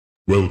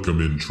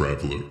Welcome in,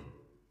 traveler.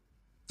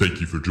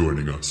 Thank you for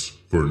joining us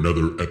for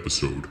another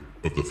episode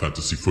of the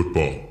Fantasy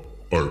Football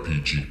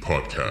RPG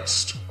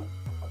Podcast.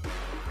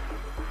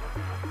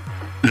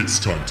 It's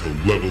time to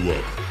level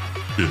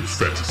up in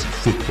fantasy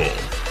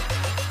football.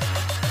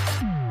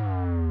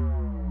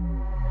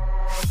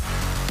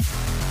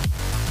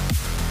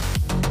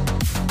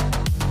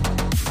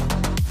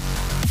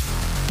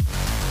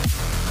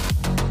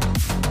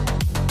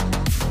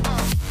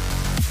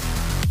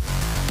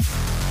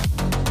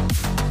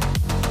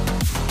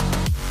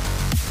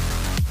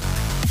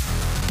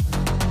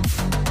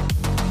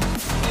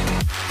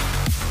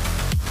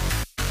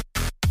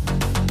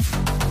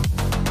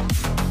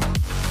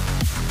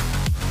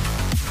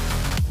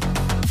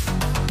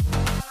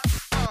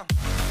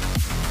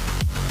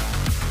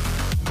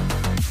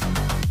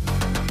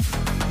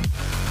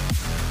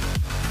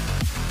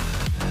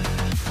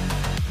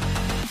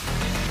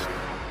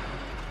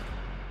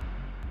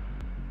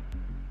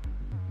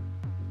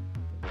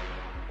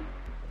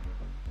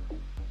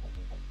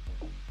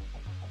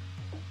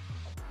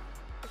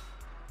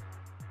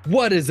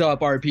 What is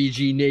up,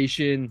 RPG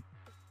Nation?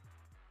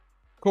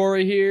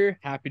 Corey here.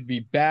 Happy to be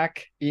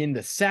back in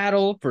the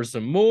saddle for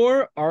some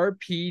more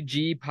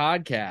RPG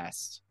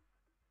podcasts.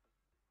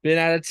 Been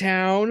out of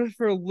town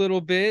for a little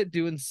bit,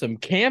 doing some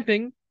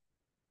camping,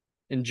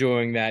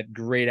 enjoying that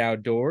great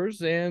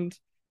outdoors, and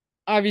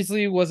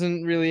obviously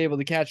wasn't really able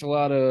to catch a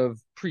lot of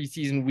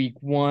preseason week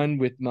 1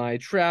 with my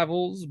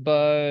travels,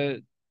 but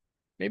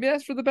maybe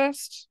that's for the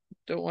best.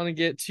 Don't want to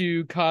get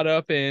too caught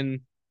up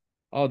in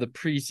all the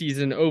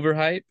preseason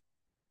overhype,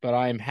 but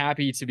I'm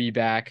happy to be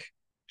back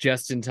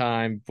just in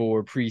time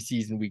for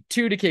preseason week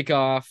 2 to kick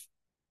off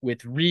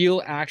with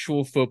real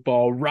actual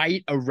football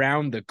right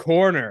around the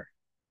corner.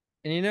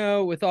 And you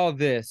know, with all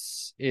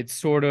this, it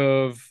sort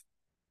of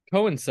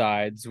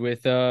coincides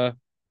with a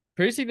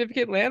pretty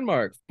significant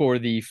landmark for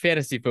the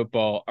Fantasy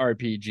Football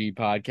RPG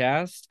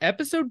Podcast.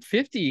 Episode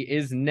 50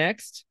 is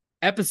next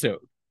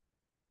episode,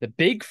 the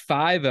Big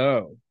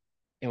 5-0.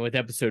 And with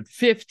episode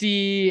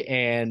 50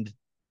 and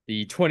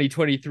the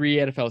 2023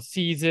 NFL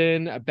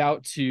season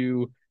about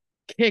to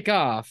kick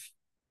off,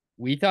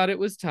 we thought it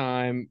was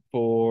time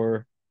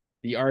for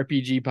the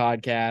RPG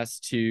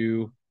podcast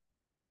to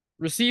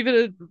receive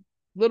a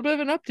little bit of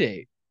an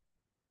update.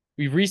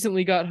 We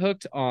recently got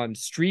hooked on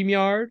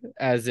StreamYard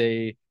as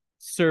a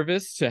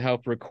service to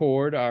help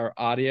record our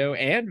audio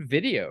and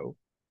video,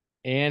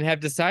 and have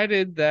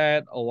decided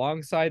that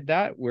alongside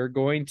that, we're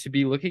going to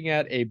be looking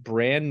at a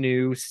brand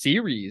new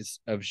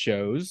series of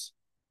shows.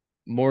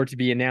 More to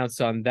be announced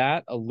on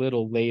that a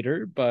little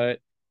later, but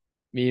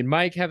me and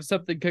Mike have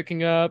something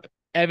cooking up.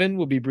 Evan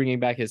will be bringing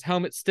back his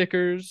helmet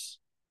stickers,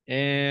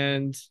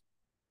 and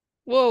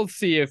we'll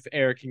see if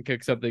Eric can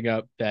cook something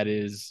up that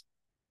is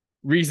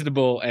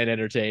reasonable and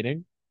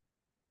entertaining.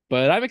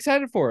 But I'm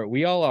excited for it.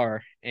 We all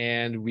are,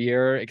 and we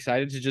are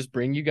excited to just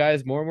bring you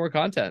guys more and more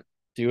content,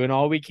 doing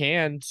all we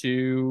can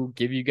to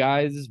give you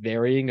guys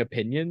varying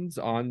opinions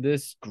on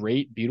this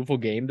great, beautiful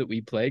game that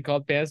we play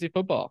called fantasy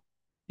football.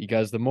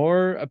 Because the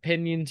more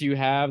opinions you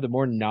have, the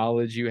more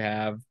knowledge you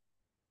have,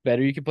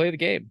 better you can play the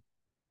game.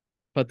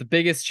 But the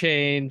biggest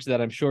change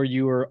that I'm sure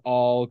you are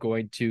all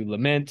going to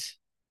lament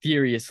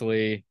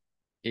furiously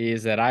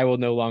is that I will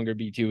no longer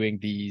be doing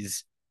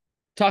these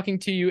talking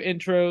to you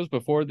intros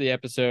before the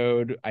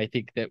episode. I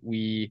think that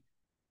we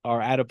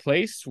are at a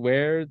place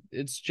where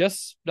it's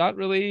just not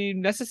really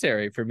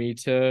necessary for me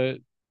to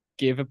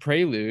give a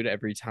prelude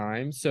every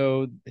time.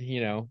 So,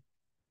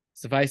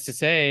 suffice to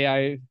say,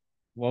 I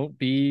won't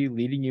be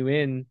leading you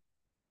in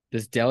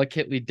this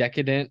delicately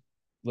decadent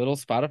little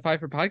Spotify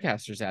for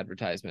podcasters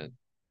advertisement.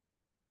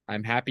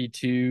 I'm happy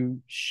to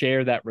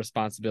share that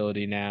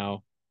responsibility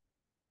now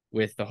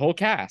with the whole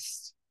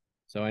cast.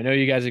 So I know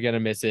you guys are going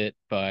to miss it,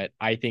 but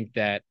I think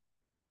that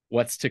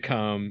what's to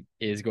come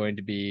is going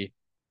to be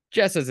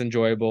just as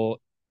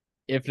enjoyable,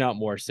 if not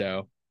more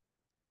so.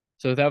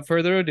 So without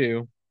further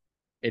ado,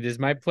 it is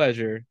my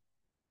pleasure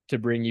to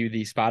bring you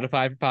the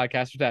Spotify for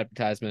podcasters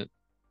advertisement.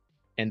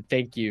 And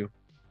thank you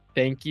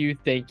for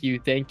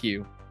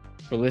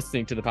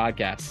listening to the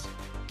podcast.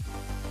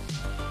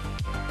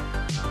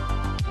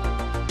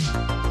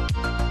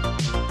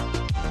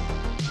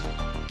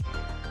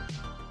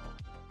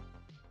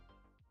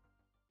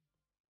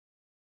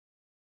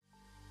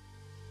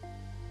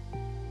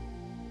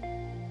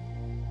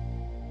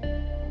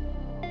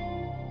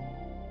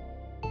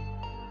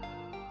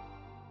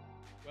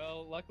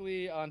 Well,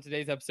 luckily on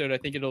today's episode, I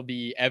think it'll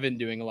be Evan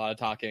doing a lot of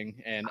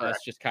talking and us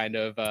just kind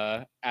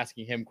of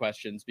asking him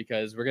questions,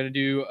 because we're going to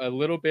do a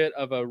little bit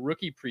of a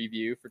rookie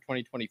preview for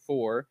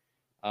 2024.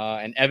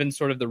 And Evan's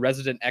sort of the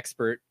resident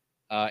expert,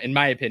 in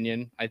my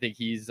opinion. I think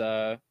he's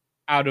out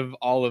of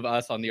all of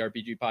us on the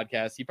RPG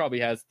podcast, he probably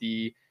has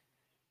the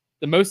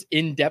most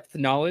in-depth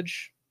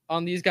knowledge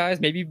on these guys,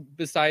 maybe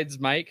besides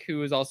Mike,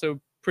 who is also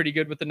pretty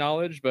good with the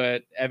knowledge,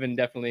 but Evan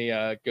definitely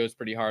goes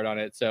pretty hard on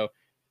it. So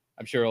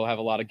I'm sure he'll have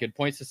a lot of good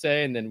points to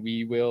say, and then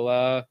we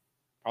will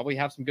probably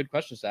have some good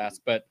questions to ask.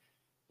 But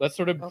let's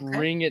sort of Okay.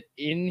 bring it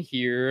in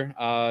here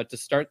to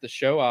start the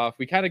show off.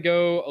 We kind of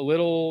go a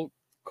little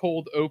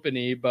cold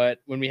opening, but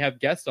when we have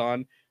guests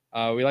on,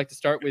 we like to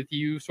start with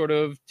you sort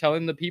of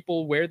telling the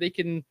people where they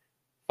can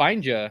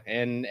find you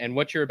and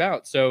what you're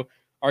about. So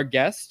our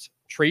guest,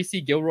 Tracy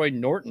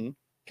Gilroy-Norton,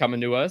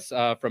 coming to us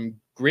from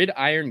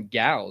Gridiron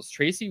Gals.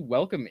 Tracy,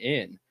 welcome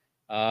in.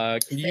 Can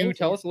you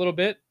tell us a little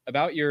bit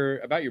about your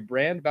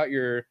brand, about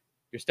your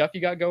stuff you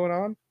got going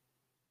on?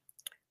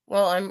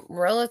 Well, I'm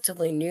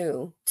relatively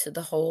new to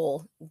the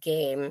whole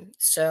game,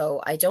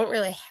 so I don't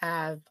really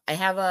I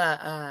have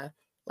a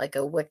like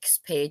a Wix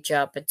page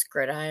up. It's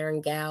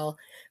Gridiron Gal,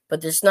 but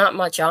there's not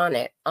much on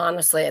it.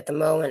 Honestly, at the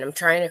moment, I'm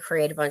trying to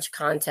create a bunch of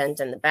content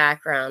in the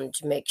background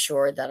to make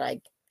sure that I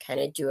kind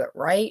of do it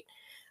right.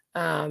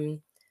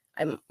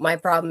 My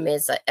problem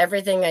is that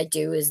everything I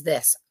do is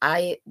this.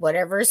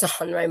 Whatever's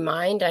on my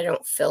mind, I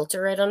don't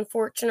filter it,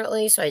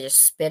 unfortunately. So I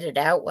just spit it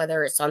out,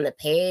 whether it's on the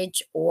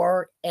page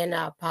or in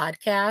a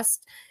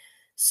podcast.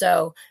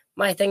 So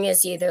my thing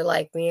is you either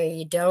like me or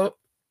you don't.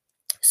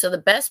 So the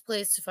best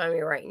place to find me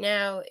right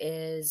now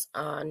is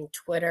on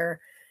Twitter.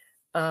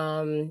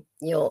 You'll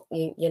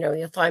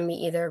find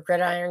me either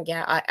Gridiron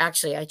Gal. I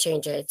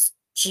change it. It's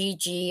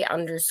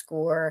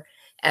GG_FF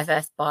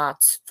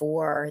bots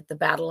for the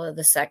Battle of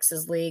the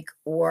Sexes League,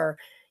 or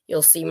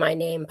you'll see my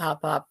name pop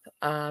up.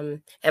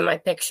 And my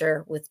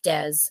picture with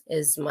Dez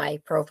is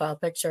my profile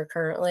picture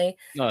currently.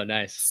 Oh,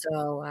 nice.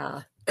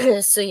 So,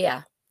 so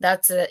yeah,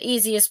 that's the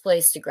easiest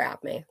place to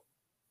grab me.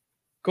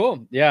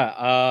 Cool.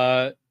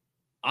 Yeah.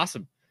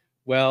 Awesome.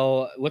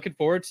 Well, looking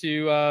forward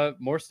to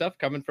more stuff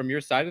coming from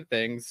your side of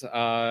things.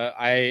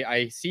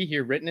 I see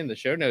here written in the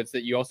show notes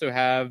that you also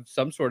have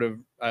some sort of.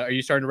 Are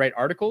you starting to write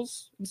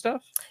articles and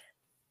stuff?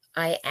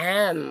 I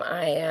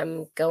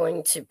am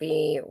going to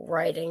be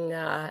writing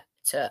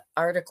to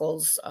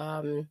articles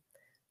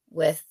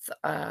with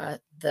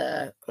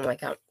the oh my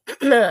god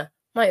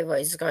my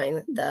voice is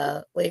going,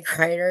 the league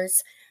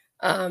writers.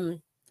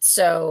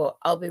 So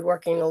I'll be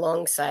working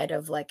alongside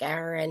of like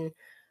Aaron,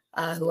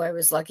 who I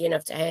was lucky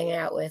enough to hang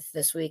out with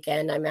this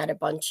weekend. I met a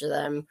bunch of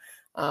them.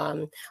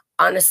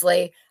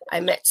 Honestly,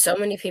 I met so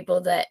many people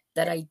that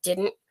I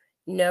didn't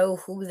know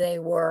who they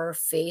were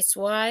face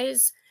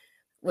wise,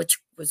 which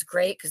was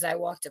great because I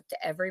walked up to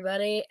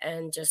everybody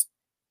and just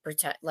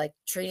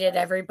treated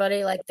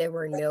everybody like they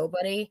were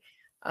nobody.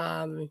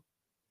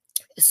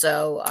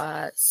 So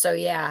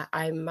yeah,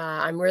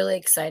 I'm really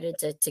excited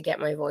to get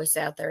my voice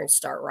out there and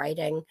start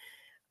writing.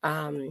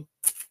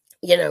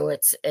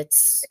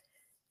 It's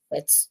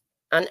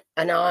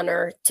an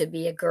honor to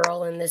be a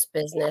girl in this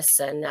business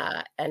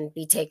and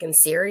be taken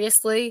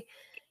seriously.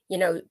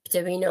 To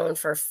be known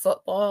for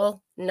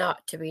football,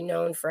 not to be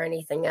known for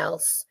anything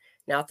else.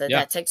 Not that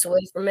that takes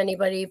away from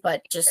anybody,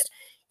 but just,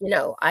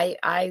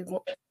 I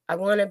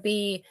want to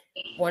be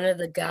one of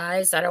the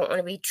guys. I don't want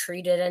to be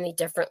treated any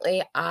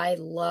differently. I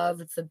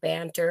love the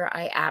banter.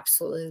 I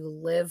absolutely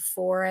live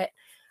for it.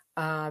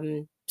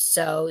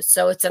 So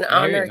it's an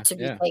honor to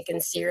be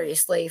taken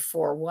seriously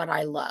for what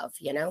I love,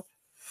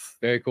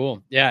 Very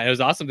cool. Yeah, it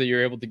was awesome that you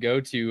were able to go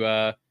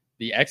to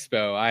the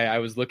expo. I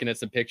was looking at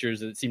some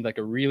pictures. It seemed like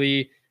a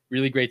really,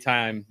 really great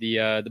time.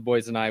 The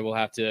boys and I will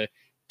have to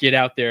get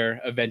out there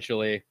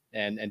eventually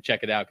and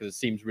check it out because it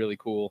seems really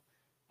cool.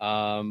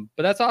 But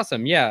that's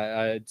awesome.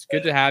 Yeah, it's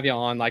good to have you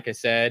on, like I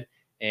said.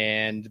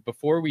 And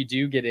before we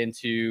do get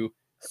into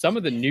some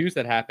of the news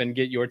that happened,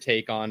 get your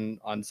take on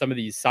some of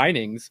these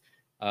signings,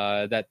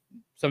 that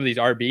some of these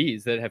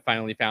RBs that have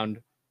finally found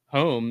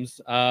homes.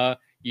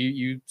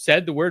 You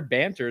said the word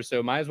banter,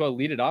 so might as well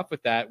lead it off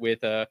with that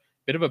with a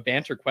bit of a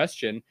banter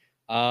question.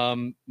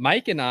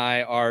 Mike and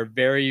I are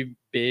very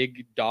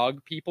big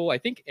dog people. I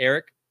think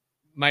Eric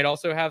might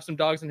also have some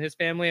dogs in his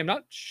family. I'm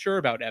not sure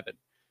about Evan,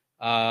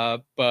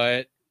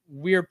 but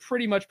we're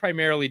pretty much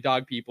primarily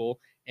dog people.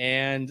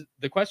 And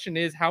the question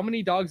is, how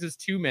many dogs is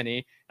too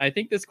many? And I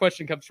think this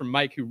question comes from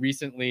Mike, who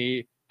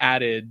recently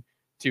added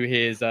to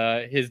his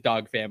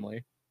dog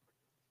family.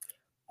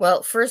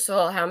 Well, first of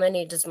all, how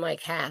many does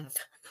Mike have?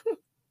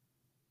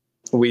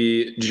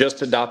 We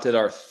just adopted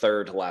our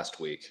third last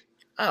week.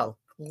 Oh,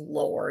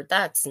 Lord,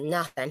 that's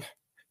nothing.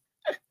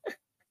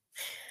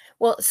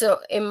 Well, so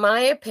in my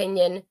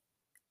opinion,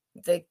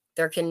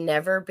 there can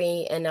never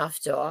be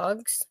enough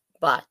dogs,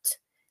 but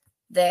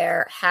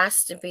there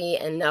has to be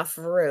enough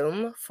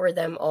room for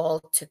them all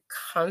to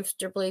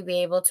comfortably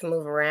be able to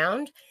move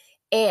around.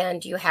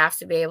 And you have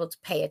to be able to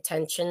pay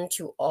attention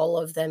to all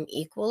of them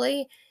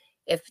equally.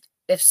 If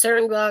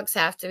certain dogs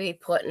have to be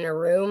put in a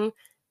room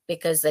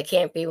because they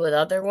can't be with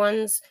other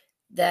ones,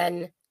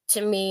 then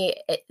to me,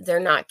 they're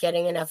not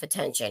getting enough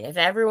attention. If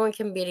everyone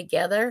can be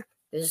together,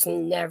 there's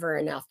never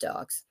enough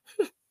dogs.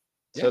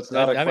 So it's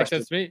not that makes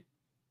sense to me.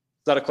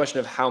 It's not a question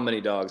of how many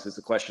dogs. It's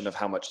a question of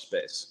how much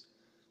space.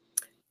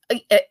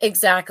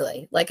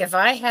 Exactly. Like if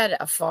I had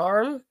a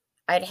farm,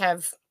 I'd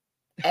have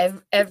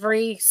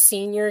every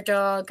senior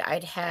dog.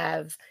 I'd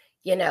have,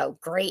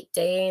 Great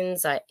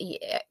Danes.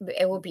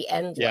 It would be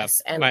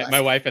endless. Yeah, endless.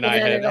 My wife and I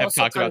have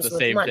talked about the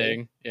same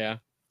thing. Yeah.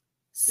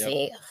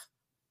 See,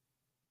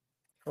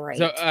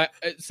 Great.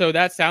 So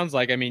that sounds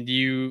like, I mean, do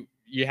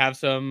you have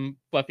some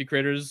fluffy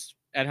critters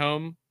at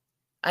home?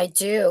 I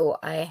do.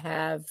 I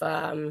have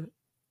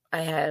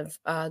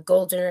a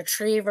golden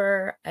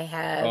retriever. I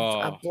have a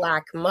Oh,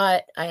 black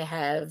mutt. I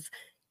have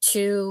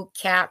 2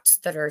 cats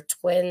that are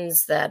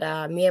twins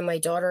that me and my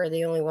daughter are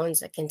the only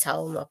ones that can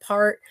tell them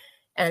apart,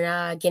 and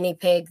a guinea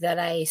pig that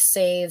I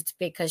saved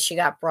because she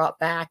got brought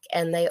back,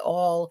 and they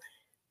all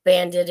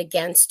banded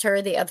against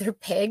her, the other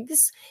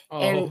pigs,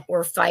 and oh,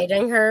 were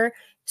fighting her.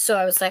 So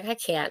I was like, I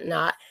can't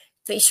not.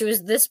 She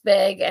was this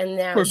big, and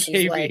now poor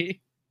she's like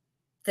baby.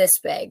 this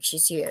big.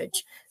 She's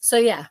huge. So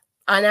yeah,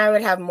 and I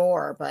would have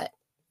more, but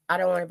I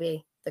don't want to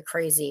be the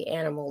crazy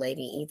animal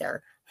lady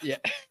either. Yeah,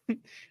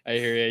 I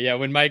hear you. Yeah,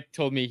 when Mike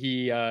told me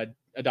he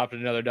adopted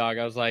another dog,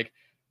 I was like,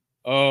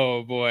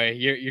 oh boy,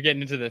 you're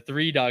getting into the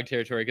 3-dog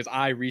territory, because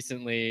I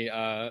recently,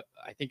 I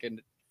think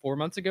 4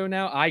 months ago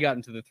now, I got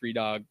into the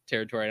 3-dog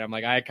territory, and I'm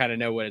like, I kind of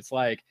know what it's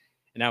like.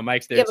 And now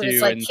Mike's there Yeah, but it's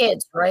too, like and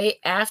kids, right?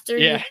 After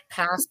you yeah,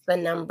 pass the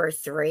number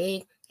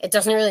 3, it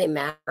doesn't really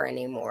matter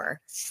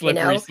anymore,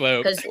 slippery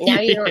slope. because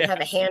now you don't Yeah, have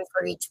a hand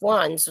for each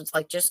one. So it's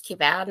like, just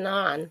keep adding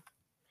on.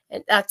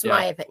 And that's yeah.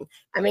 my opinion.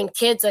 I mean,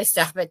 kids, I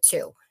stop at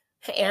 2.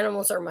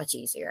 Animals are much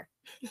easier.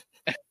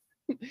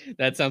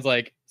 That sounds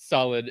like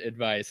solid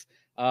advice.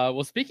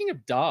 Well, speaking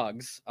of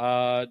dogs,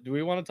 do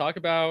we want to talk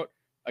about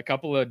a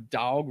couple of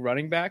dog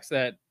running backs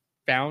that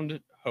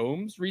found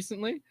homes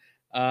recently?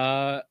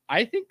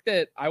 I think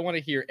that I want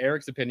to hear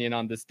Eric's opinion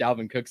on this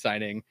Dalvin Cook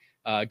signing.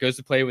 Goes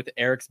to play with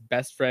Eric's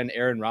best friend,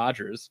 Aaron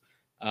Rodgers.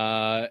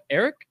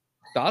 Eric,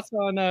 thoughts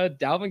on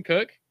Dalvin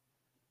Cook?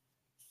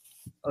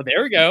 Oh,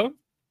 there we go.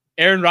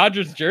 Aaron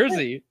Rodgers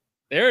jersey.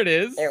 There it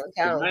is. There we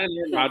go.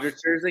 Aaron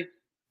Rodgers jersey.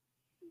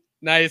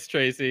 Nice,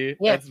 Tracy.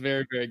 Yeah. That's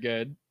very, very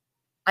good.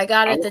 I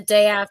got it the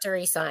day after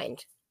he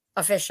signed,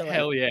 officially.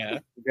 Hell yeah.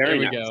 Very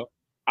There we nice. go.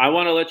 I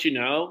want to let you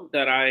know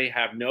that I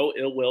have no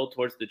ill will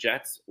towards the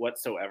Jets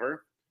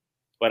whatsoever,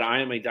 but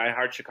I am a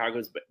diehard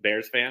Chicago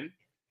Bears fan,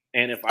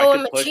 and if I I'm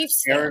could a push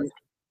Chiefs Aaron,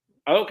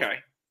 fan. okay,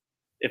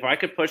 if I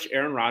could push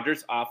Aaron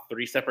Rodgers off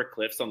 3 separate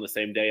cliffs on the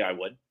same day, I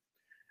would.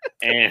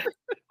 And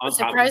on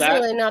top of that,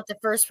 Surprisingly, not the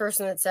first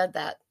person that said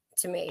that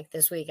to me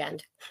this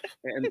weekend.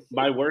 and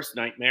my worst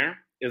nightmare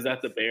is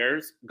that the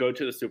Bears go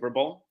to the Super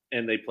Bowl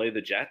and they play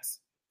the Jets,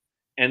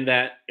 and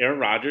that Aaron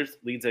Rodgers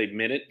leads a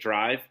minute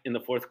drive in the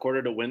fourth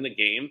quarter to win the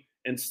game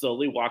and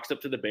slowly walks up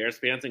to the Bears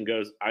fans and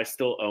goes, I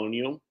still own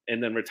you,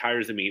 and then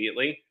retires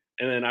immediately.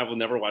 And then I will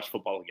never watch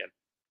football again.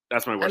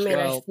 That's my I worst. mean,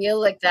 Well- I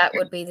feel like that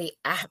would be the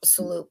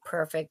absolute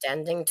perfect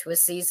ending to a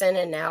season,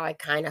 and now I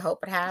kind of hope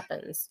it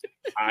happens.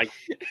 I'm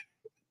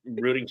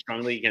rooting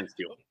strongly against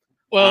you.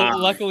 Well,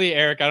 luckily,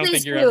 Eric, I don't think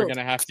Please you're ever do. going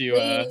to have to.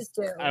 Please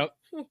do.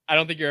 I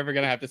don't think you're ever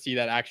going to have to see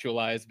that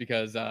actualized,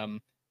 because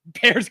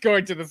Bears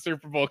going to the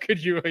Super Bowl.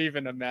 Could you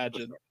even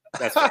imagine?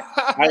 That's right.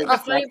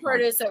 The funny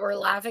part is that we're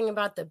laughing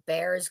about the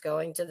Bears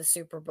going to the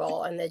Super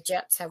Bowl, and the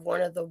Jets have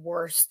one of the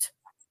worst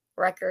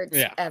records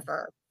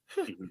ever.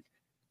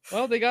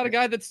 Well, they got a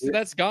guy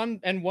that's gone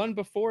and won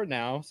before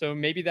now, so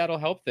maybe that'll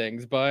help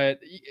things. But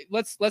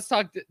let's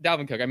talk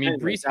Dalvin Cook. I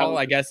mean, Breece Hall,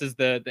 I guess, is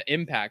the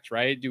impact,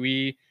 right?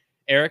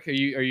 Eric, are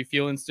you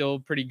feeling still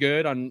pretty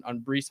good on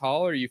Breece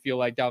Hall, or you feel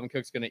like Dalvin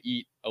Cook's going to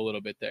eat a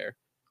little bit there?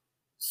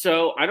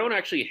 So I don't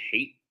actually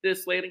hate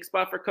this landing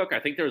spot for Cook. I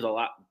think there's a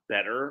lot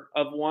better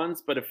of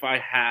ones, but if I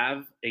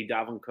have a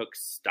Dalvin Cook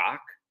stock,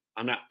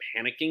 I'm not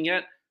panicking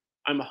yet.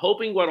 I'm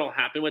hoping what will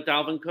happen with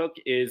Dalvin Cook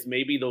is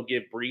maybe they'll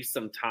give Breece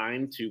some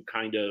time to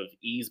kind of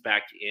ease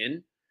back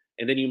in.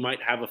 And then you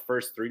might have a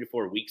first 3 to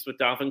 4 weeks with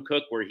Dalvin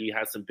Cook where he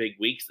has some big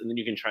weeks, and then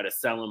you can try to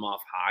sell him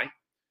off high.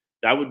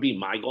 That would be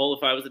my goal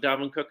if I was a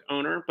Dalvin Cook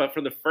owner. But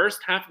for the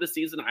first half of the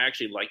season, I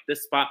actually like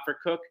this spot for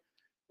Cook.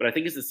 But I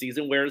think as the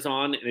season wears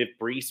on, and if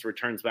Breece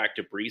returns back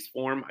to Breece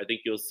form, I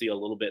think you'll see a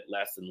little bit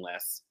less and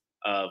less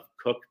of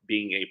Cook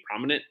being a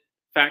prominent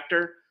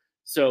factor.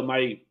 So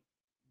my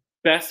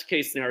best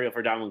case scenario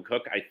for Dalvin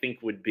Cook, I think,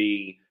 would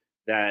be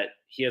that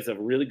he has a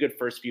really good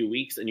first few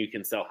weeks and you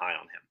can sell high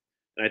on him.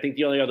 And I think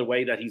the only other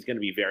way that he's going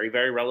to be very,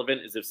 very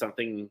relevant is if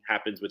something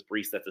happens with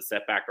Breece that's a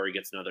setback or he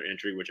gets another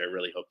injury, which I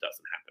really hope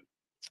doesn't happen.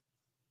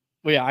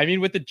 Well, yeah, I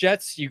mean, with the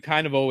Jets, you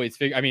kind of always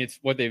figure, I mean, it's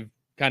what they've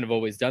kind of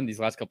always done these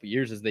last couple of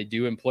years is they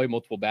do employ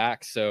multiple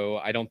backs. So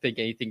I don't think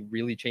anything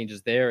really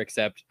changes there,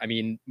 except, I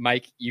mean,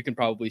 Mike, you can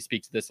probably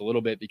speak to this a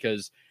little bit,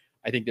 because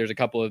I think there's a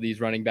couple of these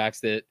running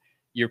backs that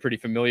you're pretty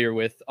familiar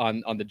with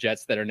on the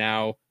Jets that are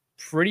now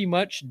pretty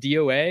much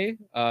DOA.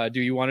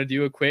 Do you want to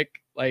do a quick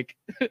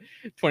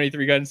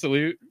 23 gun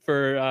salute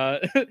for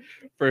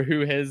who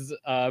has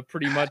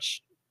pretty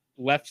much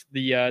left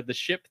the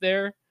ship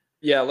there?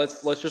 Yeah,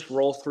 let's just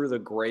roll through the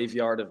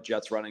graveyard of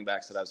Jets running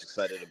backs that I was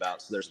excited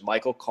about. So there's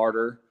Michael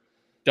Carter.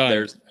 Done.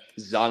 There's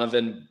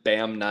Zonovan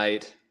Bam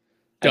Knight.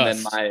 And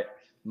then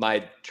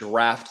my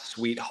draft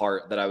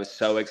sweetheart that I was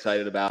so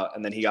excited about.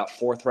 And then he got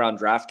 4th round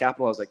draft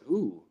capital. I was like,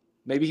 ooh,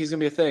 maybe he's going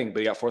to be a thing. But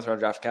he got 4th round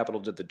draft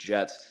capital to the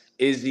Jets.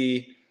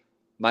 Izzy,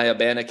 my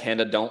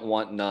Abanikanda, don't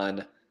want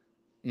none.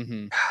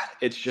 Mm-hmm. God,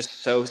 it's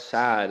just so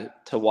sad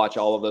to watch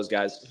all of those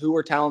guys who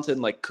are talented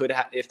and like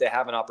if they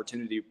have an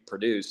opportunity to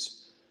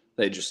produce,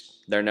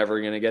 they're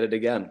never going to get it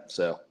again.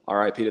 So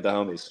RIP to the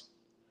homies.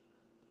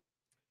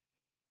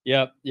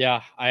 Yep.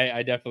 Yeah,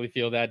 I definitely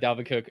feel that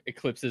Dalvin Cook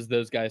eclipses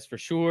those guys for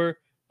sure.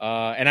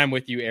 And I'm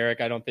with you,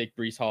 Eric. I don't think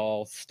Breece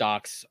Hall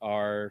stocks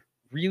are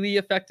really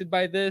affected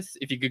by this.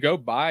 If you could go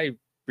buy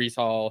Breece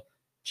Hall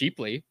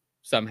cheaply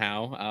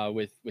somehow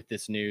with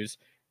this news,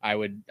 I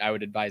would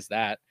advise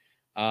that.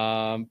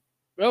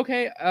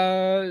 Okay.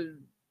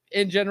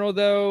 In general,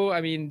 though,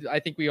 I mean, I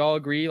think we all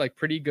agree, like,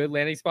 pretty good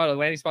landing spot. A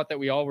landing spot that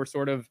we all were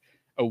sort of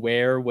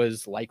aware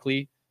was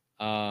likely.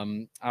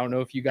 I don't know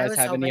if you I guys was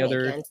have any hoping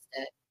other. against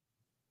it.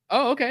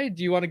 Oh, okay.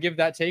 Do you want to give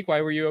that take?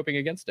 Why were you hoping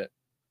against it?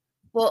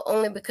 Well,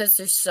 only because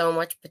there's so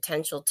much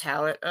potential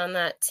talent on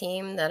that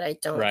team that I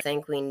don't Right.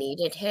 think we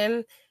needed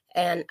him.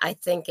 And I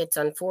think it's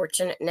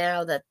unfortunate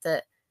now that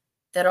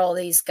that all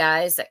these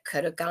guys that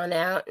could have gone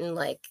out and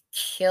like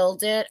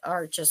killed it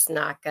are just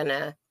not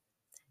gonna,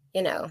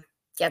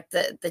 get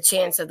the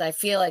chance that I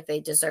feel like they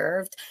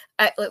deserved.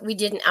 I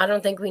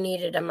don't think we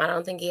needed him. I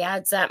don't think he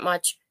adds that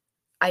much.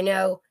 I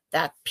know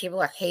that people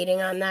are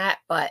hating on that,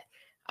 but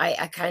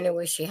I kind of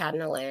wish he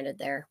hadn't landed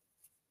there.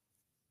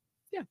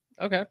 Yeah.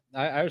 Okay.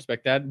 I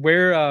respect that.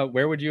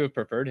 Where would you have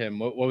preferred him?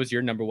 What was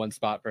your number one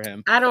spot for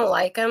him? I don't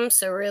like him,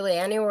 so really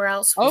anywhere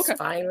else was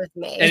fine with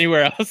me.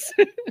 Anywhere else?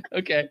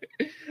 Okay.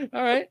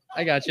 All right.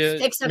 I got you.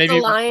 Except the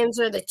Lions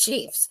or the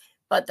Chiefs,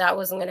 but that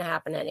wasn't going to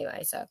happen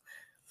anyway. So,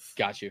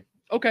 got you.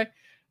 Okay.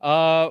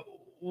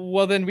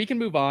 Well, then we can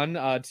move on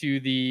to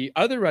the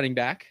other running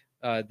back,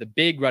 the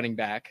big running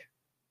back,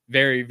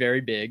 very,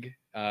 very big,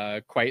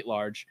 quite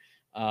large,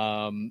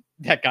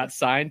 that got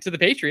signed to the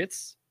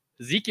Patriots.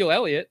 Ezekiel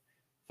Elliott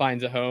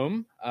finds a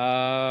home.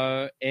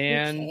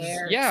 And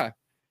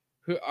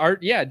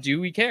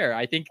do we care?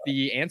 I think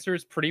the answer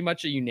is pretty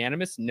much a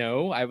unanimous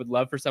no. I would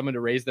love for someone to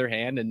raise their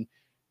hand and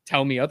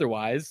tell me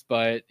otherwise,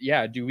 but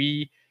yeah, do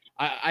we?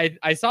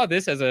 I saw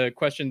this as a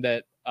question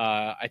that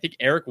I think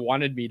Eric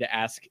wanted me to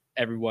ask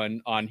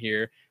everyone on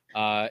here.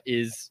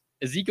 Is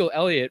Ezekiel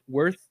Elliott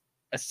worth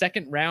a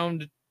second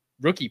round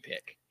rookie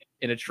pick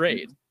in a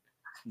trade?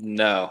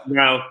 No.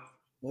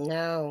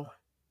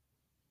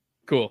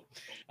 Cool.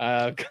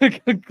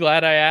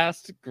 Glad I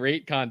asked.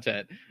 Great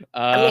content.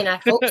 I mean, I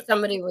hope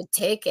somebody would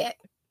take it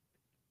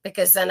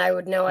because then I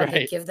would know I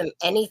could give them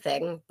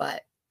anything,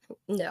 but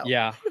no.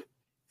 Yeah.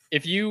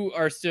 If you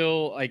are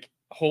still like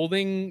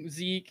holding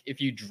Zeke, if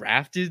you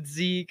drafted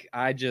Zeke,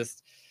 I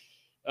just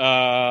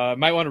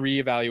might want to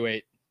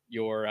reevaluate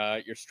your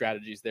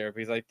strategies there,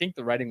 because I think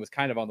the writing was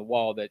kind of on the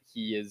wall that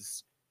he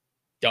is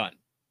done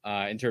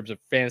in terms of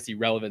fantasy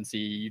relevancy.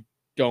 You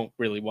don't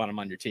really want him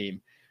on your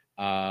team.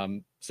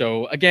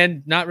 So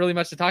again, not really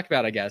much to talk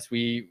about, I guess.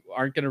 We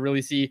aren't going to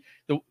really see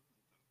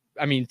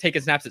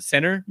taking snaps at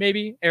center,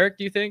 maybe. Eric,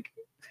 do you think?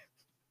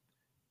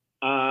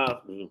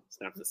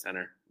 Snaps at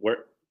center.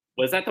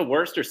 Was that the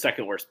worst or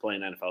second worst play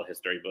in NFL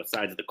history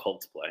besides the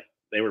Colts play?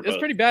 They were both. It's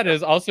pretty bad. It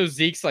was also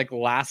Zeke's like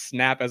last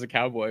snap as a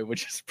Cowboy,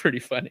 which is pretty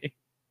funny.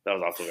 That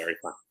was also very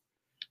fun.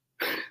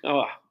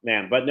 Oh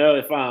man, but no,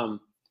 if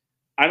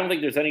I don't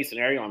think there's any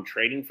scenario I'm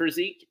trading for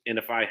Zeke, and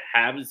if I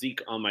have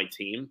Zeke on my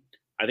team,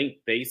 I think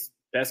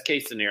best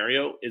case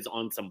scenario is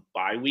on some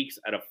bye weeks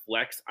at a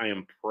flex. I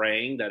am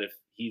praying that if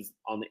he's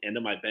on the end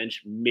of my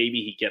bench,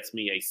 maybe he gets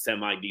me a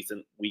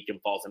semi-decent week and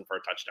falls in for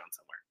a touchdown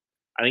somewhere.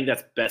 I think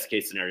that's best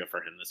case scenario for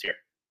him this year.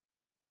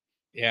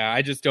 Yeah,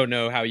 I just don't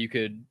know how you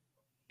could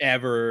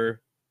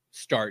ever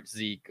start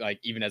Zeke, like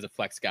even as a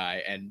flex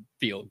guy, and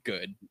feel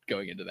good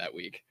going into that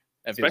week.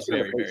 That feels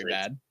very, very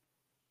bad.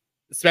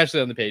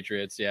 Especially on the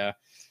Patriots, yeah.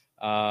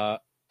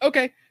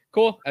 Okay,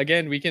 cool.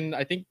 Again, we can,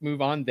 I think,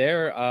 move on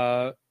there.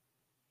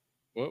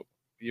 Whoa,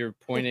 you're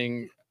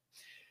pointing.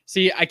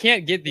 See, I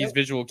can't get these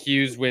visual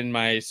cues when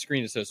my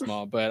screen is so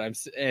small, but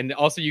and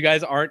also you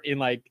guys aren't in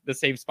like the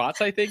same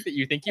spots, I think, that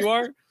you think you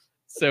are.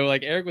 So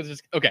like Eric was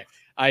just, okay.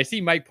 I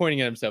see Mike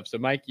pointing at himself. So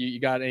Mike, you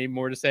got any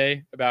more to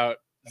say about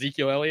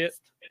Ezekiel Elliott?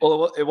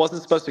 Well, it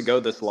wasn't supposed to go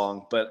this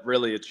long, but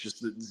really it's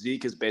just that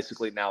Zeke is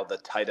basically now the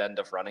tight end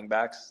of running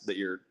backs that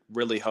you're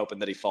really hoping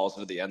that he falls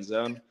into the end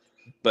zone.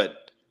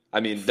 But I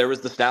mean, there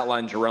was the stat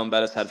line. Jerome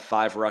Bettis had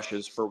 5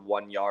 rushes for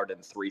 1 yard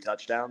and 3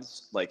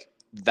 touchdowns. Like,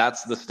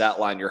 that's the stat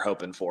line you're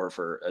hoping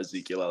for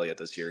Ezekiel Elliott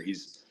this year.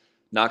 He's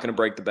not going to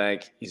break the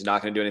bank. He's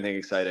not going to do anything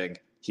exciting.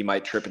 He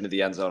might trip into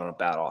the end zone on a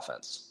bad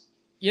offense.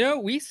 You know,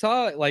 we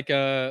saw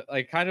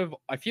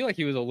I feel like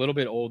he was a little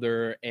bit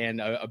older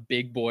and a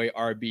big boy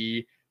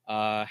RB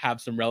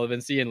have some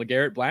relevancy, and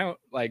LeGarrette Blount,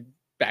 like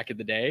back in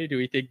the day. Do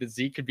we think that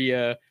Zeke could be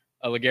a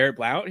LeGarrette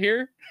Blount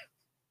here?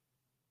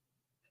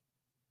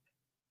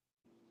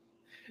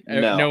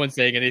 No one's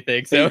saying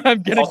anything, so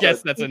I'm gonna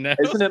guess that's a no.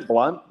 Isn't it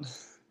Blunt?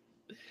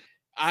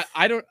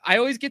 I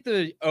always get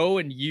the O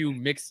and U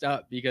mixed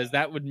up because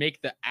that would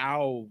make the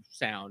ow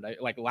sound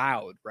like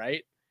loud,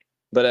 right?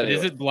 But anyway,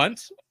 is it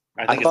Blunt?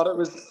 I thought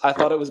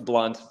it was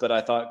Blunt, but I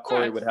thought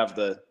Corey would have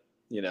the,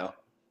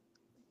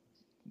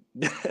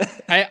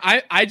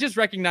 I just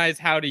recognize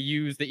how to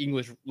use the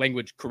English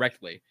language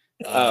correctly.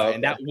 Okay.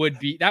 And that would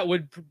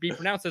be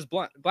pronounced as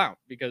blount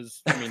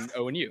because I mean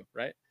O&U,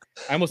 right?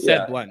 I almost Yeah.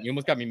 said blunt. You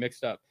almost got me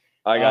mixed up.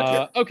 I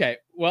got you. Okay.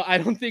 Well, I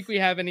don't think we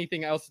have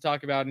anything else to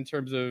talk about in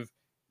terms of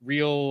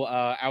real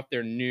out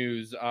there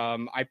news.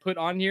 I put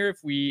on here if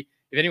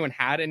anyone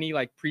had any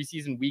like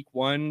preseason week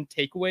 1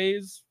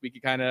 takeaways, we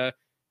could kind of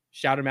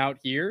shout them out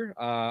here.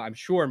 I'm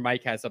sure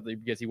Mike has something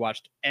because he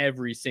watched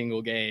every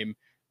single game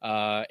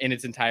in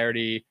its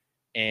entirety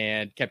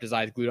and kept his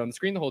eyes glued on the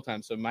screen the whole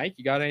time. So, Mike,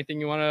 you got anything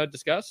you want to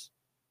discuss?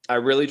 I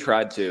really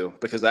tried to,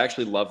 because I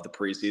actually love the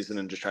preseason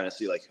and just trying to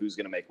see like who's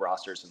going to make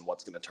rosters and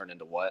what's going to turn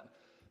into what.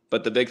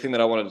 But the big thing that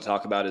I wanted to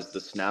talk about is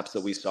the snaps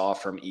that we saw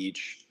from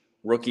each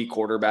rookie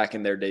quarterback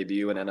in their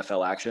debut in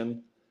NFL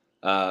action.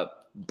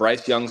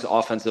 Bryce Young's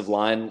offensive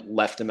line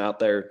left him out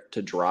there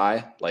to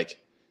dry. Like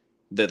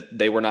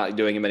they were not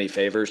doing him any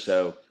favors.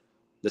 So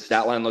the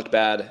stat line looked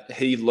bad.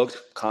 He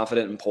looked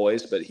confident and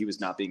poised, but he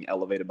was not being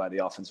elevated by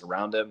the offense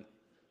around him.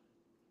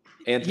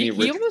 He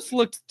almost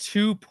looked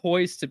too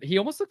poised he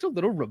almost looked a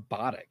little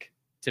robotic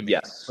to me,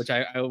 yes, which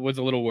I was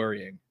a little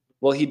worrying.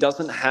 Well, he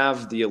doesn't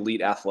have the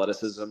elite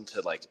athleticism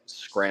to like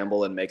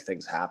scramble and make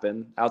things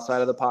happen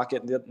outside of the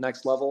pocket at the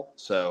next level.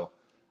 So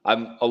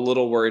I'm a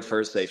little worried for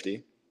his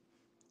safety.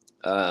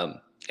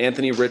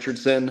 Anthony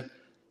Richardson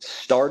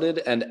started,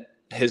 and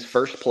his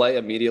first play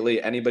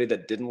immediately, anybody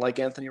that didn't like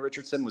Anthony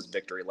Richardson was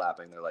victory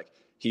lapping. They're like,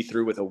 he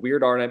threw with a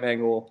weird arm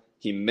angle.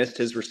 He missed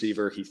his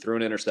receiver. He threw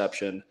an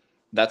interception.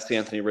 That's the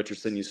Anthony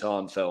Richardson you saw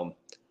on film.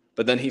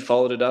 But then he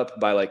followed it up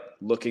by like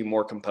looking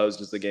more composed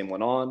as the game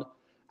went on.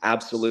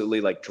 Absolutely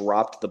like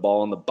dropped the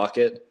ball in the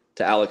bucket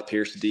to Alec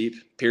Pierce deep.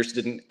 Pierce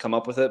didn't come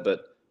up with it,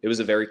 but it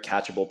was a very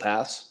catchable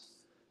pass.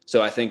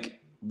 So I think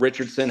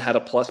Richardson had a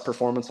plus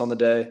performance on the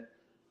day.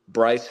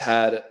 Bryce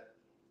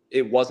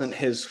it wasn't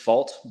his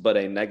fault, but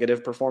a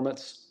negative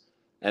performance.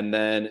 And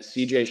then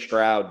CJ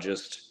Stroud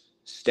just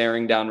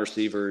staring down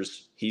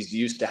receivers. He's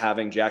used to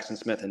having Jackson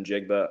Smith and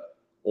Jigba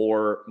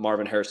or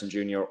Marvin Harrison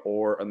Jr.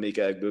 or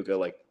Emeka Egbuka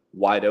like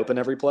wide open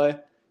every play.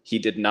 He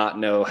did not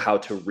know how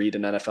to read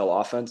an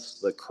NFL offense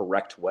the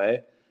correct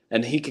way.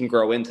 And he can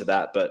grow into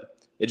that, but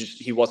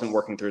he wasn't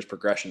working through his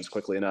progressions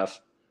quickly enough.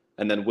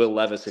 And then Will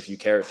Levis, if you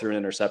care, threw an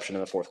interception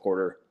in the fourth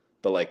quarter.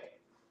 But like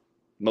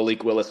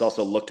Malik Willis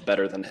also looked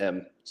better than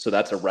him. So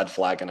that's a red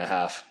flag and a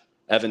half.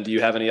 Evan, do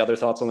you have any other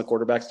thoughts on the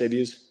quarterback's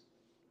debuts?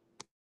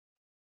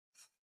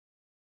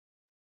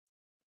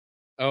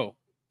 Oh,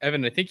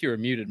 Evan, I think you were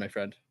muted, my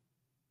friend.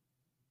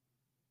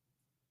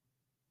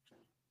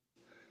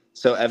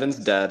 So Evan's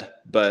dead,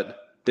 but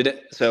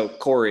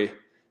Corey,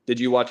 did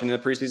you watch any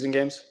of the preseason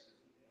games?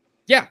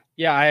 Yeah,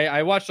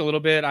 I watched a little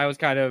bit. I was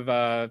kind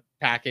of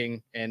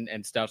packing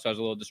and stuff, so I was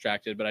a little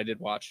distracted, but I did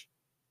watch.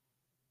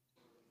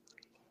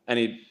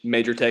 Any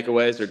major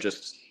takeaways or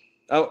just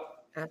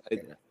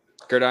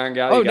Gridiron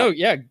guy? Oh no,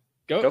 yeah,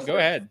 go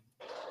ahead.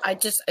 I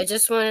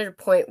just wanted to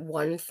point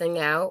one thing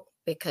out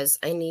because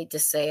I need to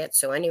say it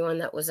so anyone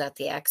that was at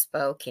the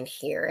expo can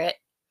hear it.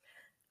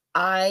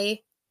 I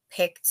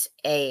picked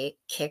a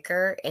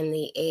kicker in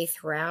the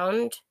 8th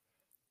round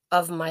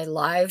of my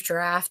live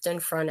draft in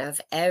front of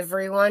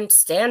everyone.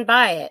 Stand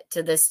by it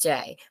to this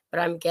day,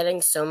 but I'm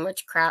getting so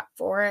much crap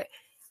for it.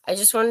 I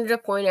just wanted to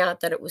point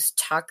out that it was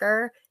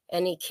Tucker,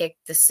 and he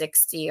kicked the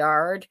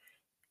 60-yard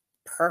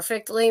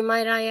perfectly,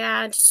 might I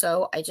add.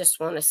 So I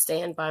just want to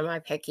stand by my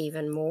pick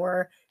even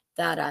more.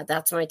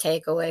 That's my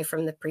takeaway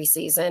from the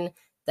preseason,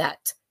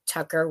 that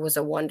Tucker was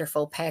a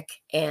wonderful pick,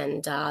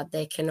 and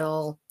they can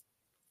all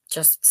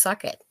just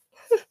suck it.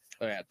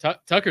 Oh yeah,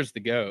 Tucker's the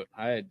GOAT.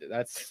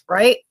 That's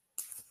right.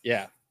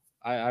 Yeah,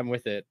 I'm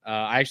with it.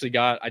 I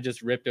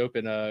just ripped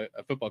open a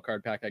football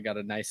card pack. I got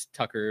a nice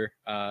Tucker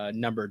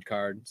numbered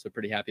card, so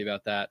pretty happy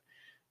about that.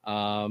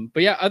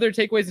 But yeah, other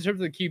takeaways in terms of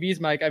the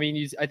QBs, Mike. I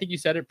mean, I think you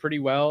said it pretty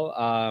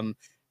well.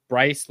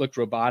 Bryce looked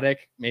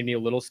robotic, made me a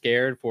little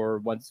scared for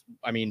once.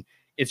 I mean,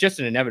 it's just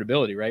an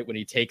inevitability, right? When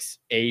he takes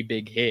a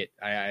big hit,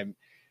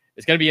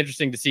 it's going to be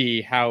interesting to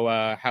see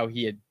how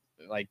he had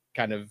like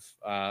kind of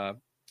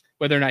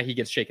whether or not he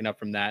gets shaken up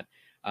from that.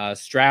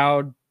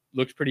 Stroud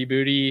looked pretty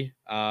booty.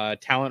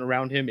 Talent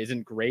around him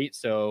isn't great,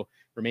 so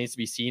remains to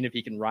be seen if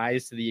he can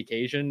rise to the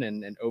occasion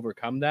and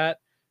overcome that.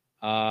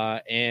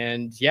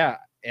 And yeah,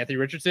 Anthony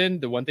Richardson,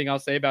 the one thing I'll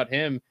say about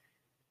him,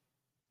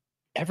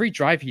 every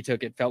drive he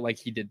took, it felt like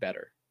he did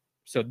better.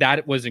 So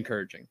that was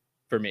encouraging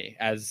for me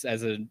as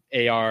an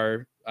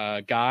AR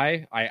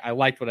guy. I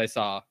liked what I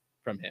saw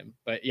from him.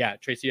 But yeah,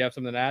 Tracy, you have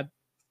something to add?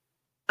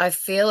 I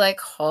feel like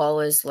Hall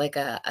is like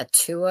a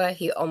Tua.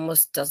 He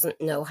almost doesn't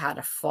know how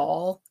to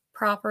fall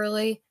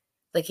properly.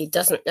 Like he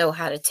doesn't know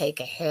how to take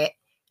a hit.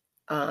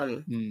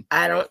 I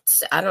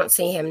don't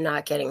see him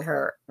not getting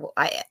hurt.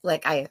 I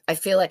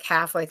feel like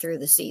halfway through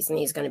the season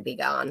he's going to be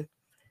gone.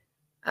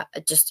 I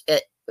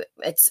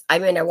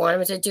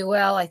want him to do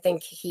well. I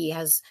think he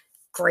has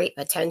great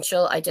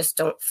potential. I just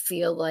don't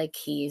feel like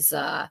he's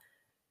going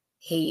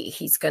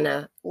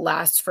to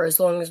last for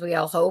as long as we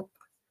all hope,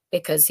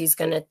 because he's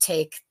going to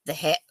take the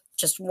hit,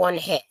 just one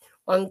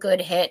one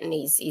good hit and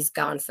he's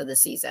gone for the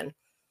season.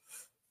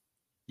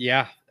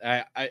 Yeah,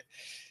 I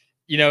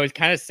it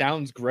kind of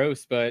sounds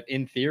gross, but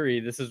in theory,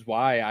 this is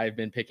why I've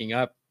been picking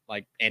up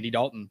like Andy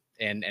Dalton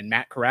and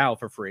Matt Corral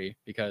for free,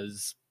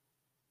 because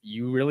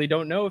you really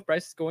don't know if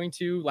Bryce is going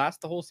to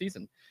last the whole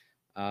season.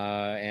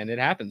 And it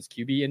happens.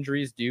 QB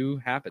injuries do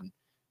happen.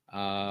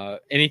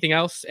 Anything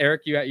else,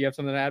 Eric? You have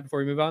something to add before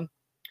we move on?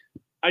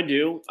 I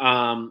do.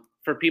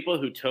 For people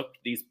who took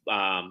these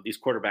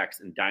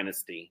quarterbacks in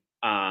Dynasty,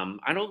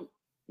 I don't.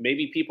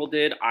 Maybe people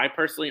did. I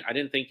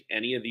didn't think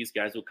any of these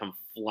guys would come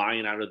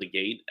flying out of the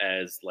gate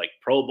as like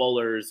Pro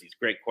Bowlers, these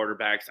great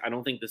quarterbacks. I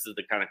don't think this is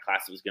the kind of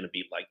class that was going to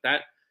be like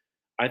that.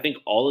 I think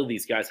all of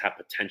these guys have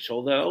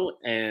potential, though,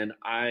 and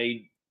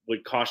I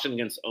would caution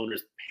against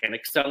owners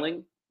panic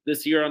selling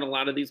this year on a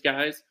lot of these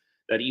guys,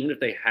 that even if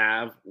they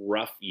have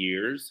rough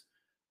years,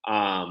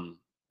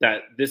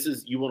 that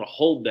you want to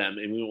hold them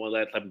and we want to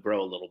let them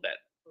grow a little bit.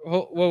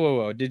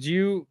 Whoa.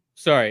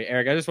 Sorry,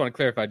 Eric, I just want to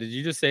clarify. Did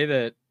you just say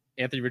that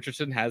Anthony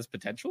Richardson has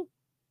potential?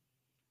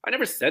 I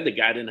never said the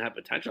guy didn't have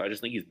potential. I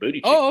just think he's booty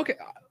cheeks. Oh, okay.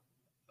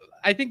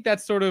 I think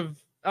that's sort of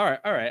all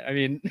right. I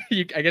mean,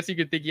 I guess you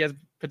could think he has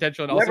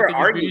potential and also think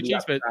he's booty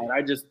cheeks, but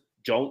I just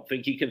don't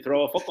think he can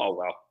throw a football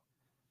well.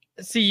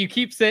 See, you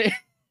keep saying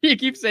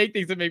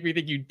things that make me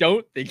think you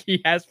don't think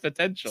he has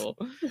potential.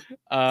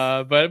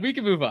 But we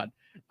can move on.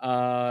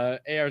 AR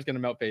is going to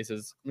melt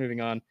faces.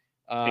 Moving on.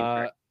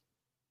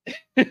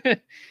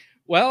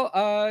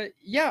 Well,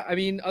 yeah. I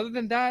mean, other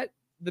than that,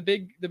 the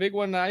big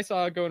one that I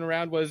saw going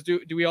around was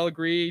do we all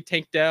agree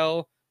Tank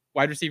Dell,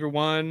 wide receiver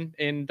 1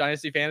 in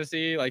Dynasty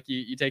Fantasy? Like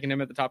you taking him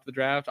at the top of the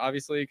draft,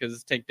 obviously,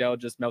 because Tank Dell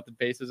just melted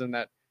faces in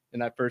that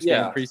first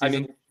game of preseason. I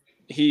mean,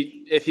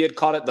 if he had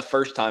caught it the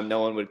first time,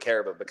 no one would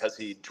care, but because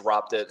he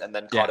dropped it and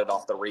then caught it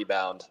off the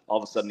rebound, all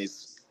of a sudden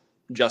he's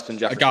Justin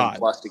Jefferson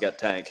plus to get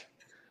Tank.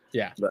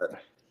 Yeah. But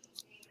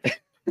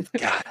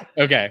God.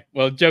 Okay.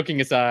 Well,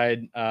 joking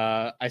aside,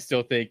 I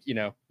still think,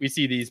 we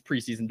see these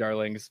preseason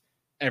darlings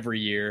every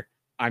year.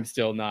 I'm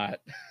still not.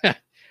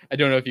 I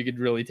don't know if you could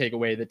really take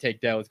away that Tank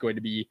Dell is going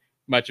to be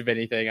much of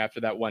anything after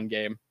that one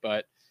game,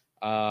 but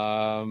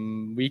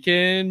we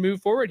can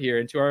move forward here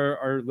into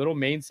our little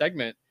main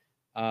segment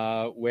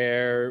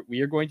where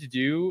we are going to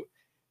do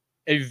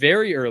a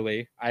very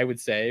early, I would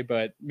say,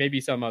 but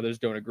maybe some others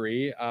don't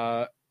agree,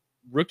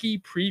 rookie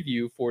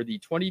preview for the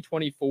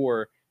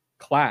 2024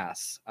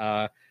 class.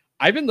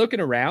 I've been looking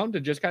around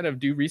to just kind of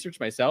do research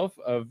myself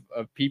of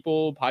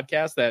people,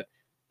 podcasts that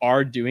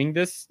are doing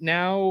this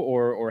now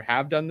or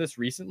have done this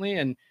recently,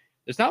 and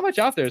there's not much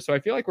out there. So I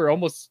feel like we're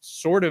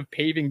almost sort of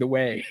paving the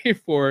way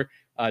for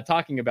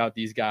talking about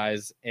these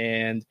guys.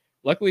 And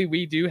luckily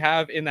we do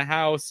have in the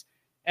house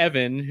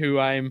Evan, who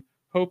I'm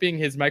hoping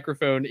his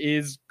microphone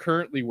is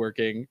currently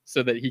working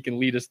so that he can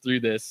lead us through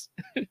this,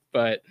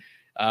 but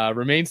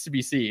remains to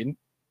be seen,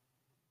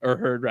 or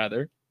heard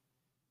rather.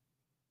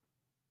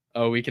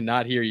 Oh, we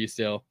cannot hear you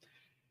still.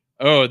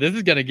 Oh, this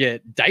is going to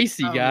get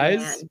dicey, guys.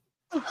 Man.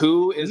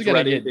 Who is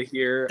ready to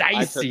hear?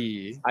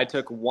 Dicey. I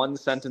took one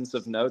sentence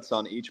of notes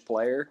on each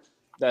player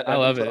that I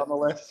love it on the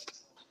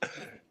list.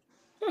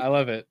 I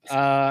love it.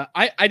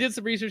 I did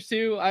some research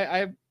too.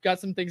 I've got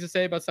some things to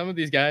say about some of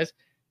these guys.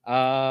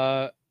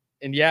 And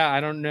yeah, I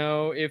don't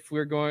know if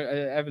we're going.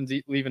 Evan's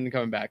leaving and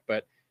coming back,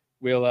 but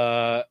we'll.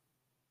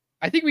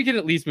 I think we can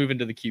at least move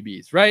into the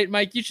QBs, right,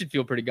 Mike? You should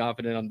feel pretty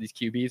confident on these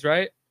QBs,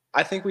 right?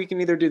 I think we can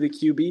either do the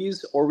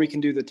QBs or we can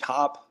do the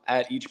top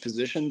at each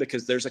position,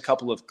 because there's a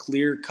couple of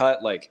clear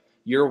cut, like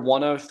year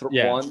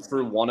 101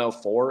 through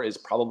 104 is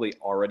probably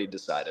already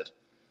decided.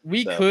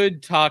 We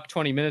could talk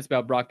 20 minutes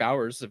about Brock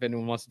Bowers if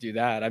anyone wants to do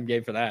that. I'm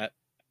game for that.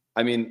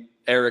 I mean,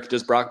 Eric,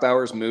 does Brock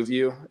Bowers move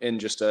you in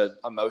just an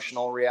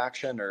emotional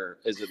reaction, or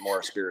is it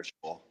more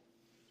spiritual?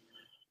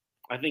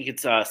 I think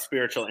it's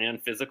spiritual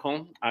and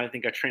physical. I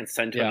think I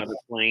transcend to another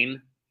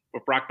plane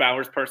with Brock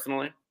Bowers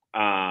personally.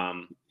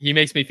 He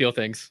makes me feel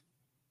things.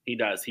 He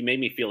does. He made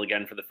me feel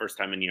again for the first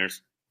time in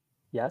years.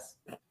 Yes.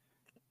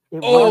 There we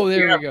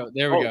go.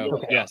 There we go.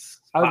 Okay. Yes.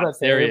 I was about to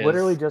say, it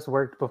literally is. just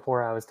worked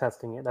before I was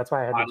testing it. That's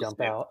why I had to jump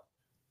out.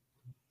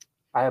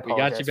 I apologize.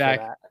 We got you back.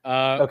 For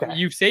that. Okay.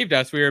 You've saved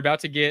us. We were about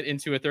to get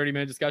into a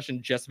 30-minute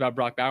discussion just about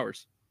Brock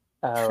Bowers.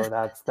 Oh,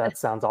 that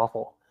sounds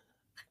awful.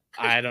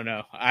 I don't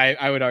know.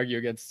 I would argue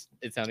against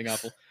it sounding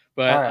awful.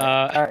 But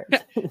all right.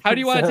 How do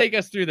you want to take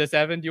us through this,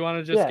 Evan? Do you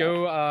want to just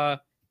go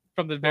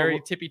from the very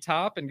tippy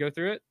top and go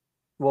through it?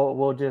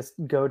 We'll just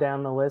go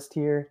down the list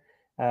here.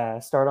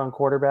 Start on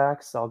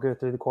quarterbacks. I'll go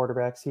through the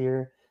quarterbacks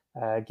here,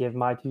 give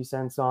my 2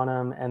 cents on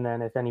them, and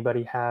then if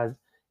anybody has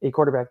a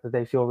quarterback that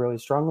they feel really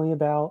strongly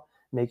about,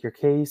 make your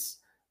case.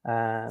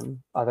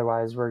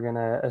 Otherwise, we're going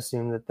to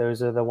assume that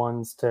those are the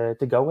ones to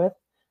go with,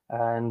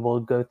 and we'll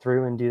go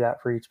through and do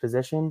that for each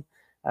position.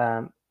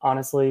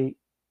 Honestly,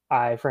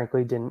 I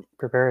frankly didn't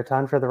prepare a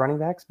ton for the running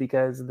backs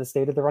because of the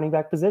state of the running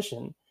back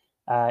position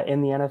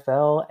in the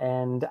NFL,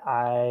 and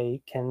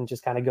I can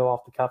just kind of go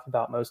off the cuff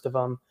about most of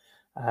them.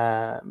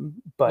 But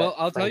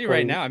I'll tell you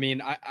right now, I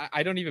mean,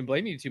 I don't even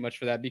blame you too much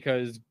for that,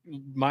 because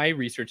my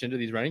research into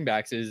these running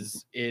backs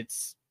is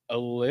it's a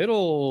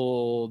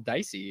little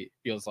dicey,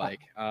 feels like.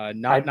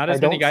 Not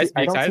as many guys to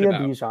be excited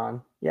about.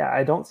 Bijan. Yeah,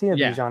 I don't see a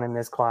Bijan in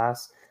this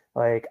class.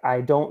 Like,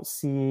 I don't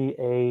see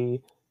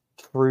a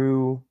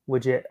true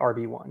legit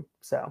RB1.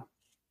 So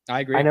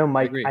I agree. I know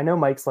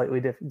Mike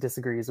slightly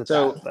disagrees with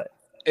that, but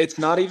it's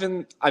not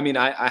even. I mean,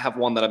 I have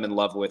one that I'm in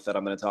love with that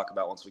I'm going to talk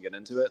about once we get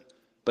into it.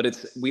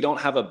 But we don't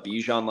have a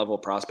Bijan level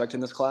prospect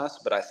in this class,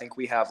 but I think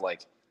we have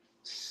like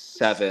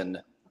 7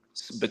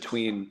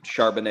 between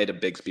Charbonnet to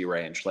Bigsby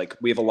range. Like,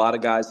 we have a lot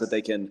of guys that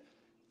they can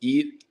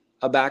eat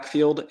a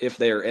backfield if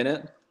they are in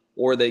it,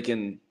 or they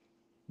can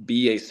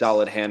be a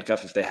solid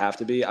handcuff if they have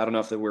to be. I don't know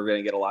if we're going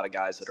to get a lot of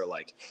guys that are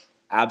like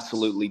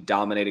absolutely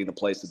dominating the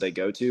place that they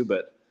go to,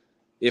 but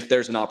if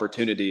there's an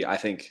opportunity, I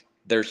think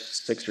there's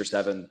 6 or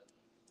 7,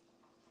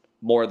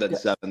 more than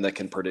 7 that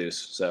can produce.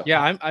 So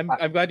yeah,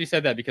 I'm glad you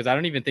said that, because I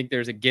don't even think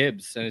there's a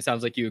Gibbs, and it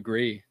sounds like you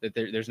agree that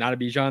there's not a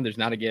Bijan, there's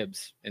not a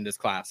Gibbs in this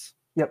class.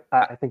 Yep,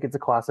 I think it's a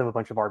class of a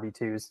bunch of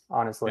RB2s,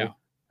 honestly. Yeah.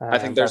 I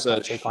think there's a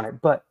take on it,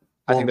 but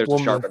I think there's a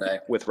Charbonnet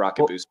with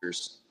rocket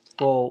boosters.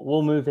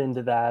 We'll move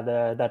into that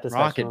discussion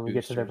Rocket when we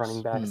get to the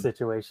running back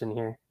situation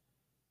here.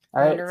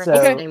 All right,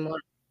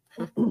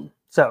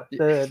 so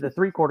the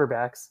 3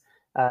 quarterbacks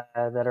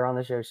that are on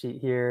the show sheet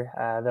here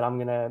that I'm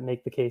gonna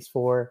make the case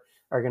for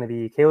are going to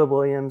be Caleb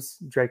Williams,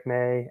 Drake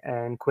May,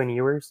 and Quinn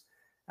Ewers.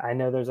 I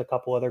know there's a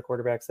couple other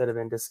quarterbacks that have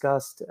been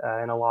discussed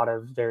in a lot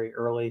of very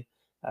early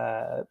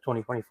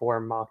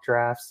 2024 mock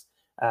drafts,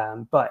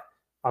 but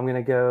I'm going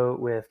to go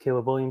with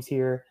Caleb Williams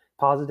here.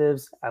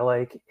 Positives, I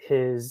like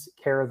his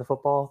care of the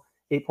football,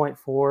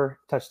 8.4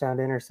 touchdown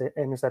to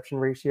interception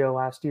ratio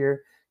last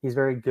year. He's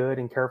very good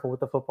and careful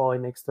with the football. He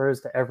makes throws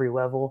to every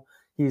level.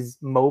 He's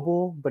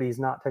mobile, but he's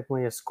not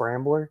technically a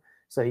scrambler.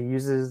 So he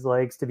uses his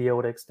legs to be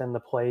able to extend the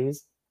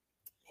plays.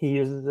 He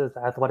uses his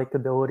athletic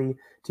ability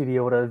to be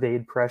able to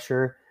evade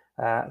pressure.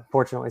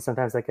 Fortunately,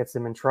 sometimes that gets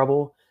him in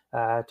trouble.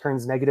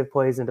 Turns negative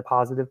plays into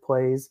positive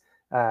plays.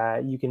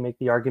 You can make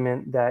the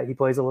argument that he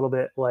plays a little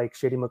bit like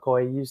Shady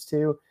McCoy used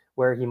to,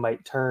 where he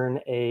might turn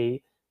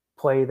a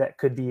play that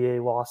could be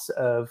a loss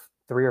of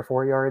 3 or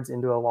 4 yards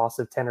into a loss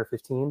of 10 or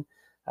 15.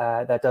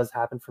 That does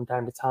happen from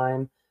time to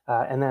time.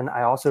 And then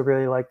I also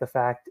really like the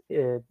fact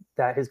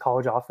that his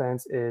college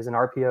offense is an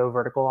RPO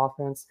vertical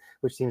offense,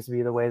 which seems to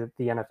be the way that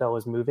the NFL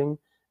is moving.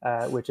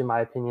 Which in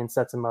my opinion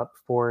sets him up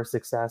for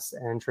success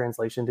and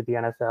translation to the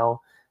NFL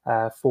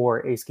for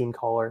a scheme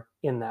caller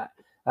in that.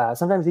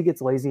 Sometimes he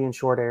gets lazy in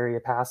short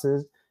area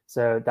passes,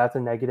 so that's a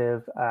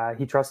negative.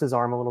 He trusts his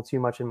arm a little too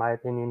much, in my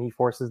opinion. He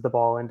forces the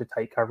ball into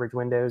tight coverage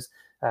windows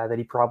that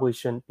he probably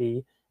shouldn't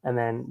be. And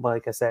then,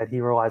 like I said,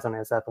 he relies on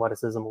his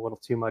athleticism a little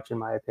too much, in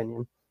my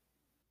opinion.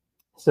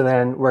 So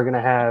then we're going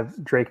to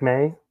have Drake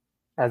May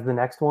as the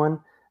next one.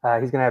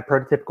 He's going to have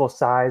prototypical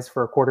size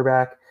for a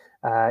quarterback.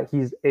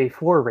 He's a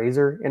floor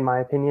raiser, in my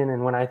opinion.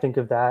 And when I think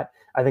of that,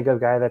 I think of a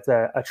guy that's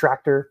a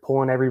tractor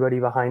pulling everybody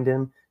behind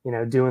him,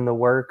 doing the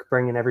work,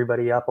 bringing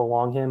everybody up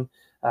along him.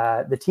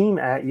 The team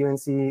at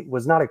UNC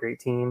was not a great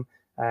team.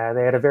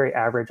 They had a very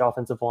average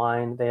offensive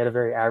line. They had a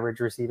very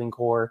average receiving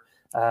core.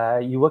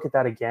 You look at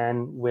that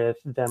again with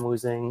them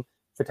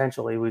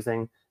potentially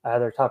losing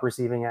their top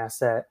receiving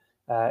asset.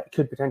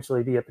 Could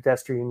potentially be a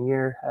pedestrian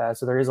year.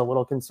 So there is a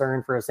little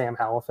concern for a Sam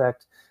Howell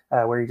effect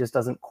where he just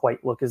doesn't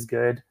quite look as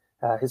good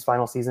his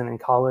final season in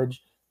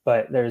college,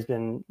 but there's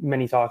been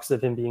many talks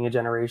of him being a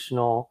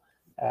generational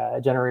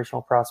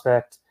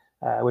prospect,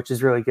 which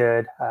is really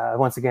good.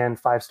 Once again,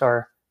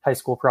 5-star high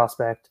school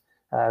prospect.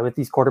 With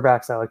these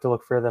quarterbacks, I like to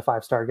look for the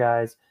 5-star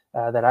guys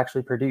that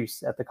actually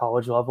produce at the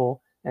college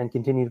level and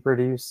continue to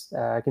produce,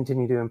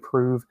 continue to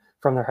improve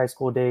from their high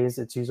school days.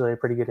 It's usually a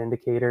pretty good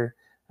indicator.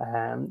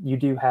 You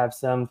do have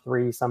some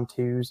 3, some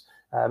 2s,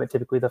 but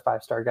typically the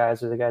 5-star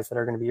guys are the guys that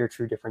are going to be your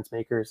true difference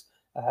makers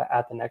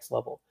at the next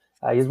level.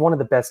 He's one of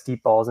the best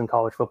deep balls in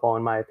college football,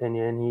 in my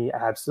opinion. He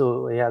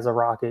absolutely has a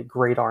rocket,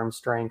 great arm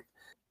strength.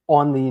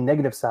 On the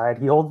negative side,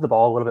 he holds the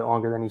ball a little bit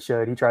longer than he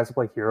should. He tries to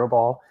play hero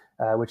ball,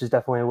 which is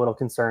definitely a little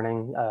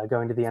concerning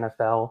going to the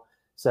NFL.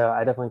 So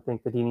I definitely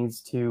think that he needs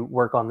to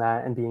work on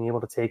that and being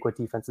able to take what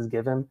defenses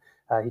give him.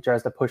 He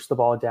tries to push the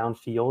ball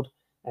downfield,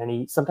 and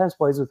he sometimes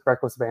plays with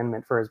reckless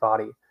abandonment for his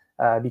body.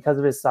 Because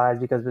of his size,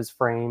 because of his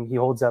frame, he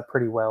holds up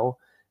pretty well.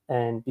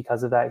 And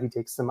because of that, he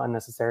takes some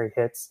unnecessary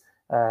hits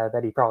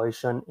that he probably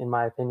shouldn't, in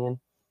my opinion.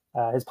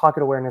 His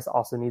pocket awareness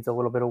also needs a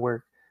little bit of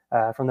work.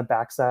 From the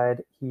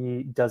backside,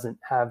 he doesn't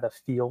have the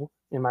feel,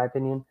 in my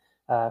opinion,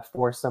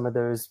 for some of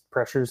those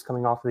pressures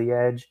coming off of the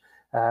edge,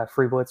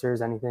 free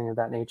blitzers, anything of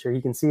that nature.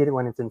 He can see it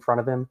when it's in front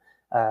of him,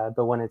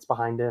 but when it's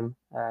behind him,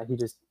 he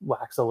just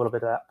lacks a little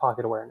bit of that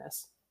pocket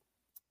awareness.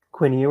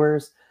 Quinn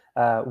Ewers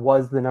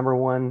was the number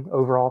 1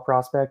 overall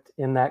prospect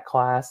in that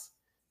class,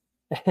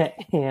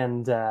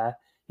 and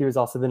he was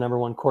also the number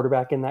 1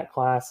 quarterback in that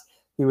class.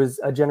 He was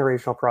a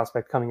generational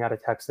prospect coming out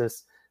of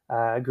Texas,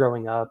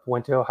 growing up,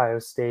 went to Ohio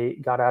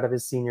State, got out of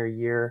his senior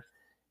year,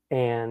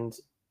 and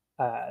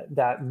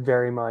that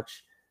very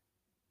much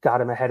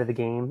got him ahead of the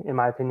game, in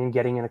my opinion,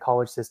 getting in a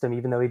college system,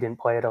 even though he didn't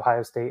play at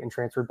Ohio State and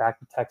transferred back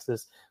to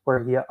Texas,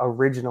 where he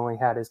originally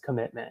had his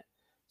commitment.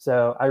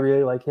 So I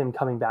really like him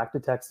coming back to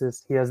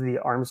Texas. He has the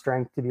arm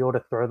strength to be able to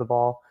throw the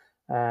ball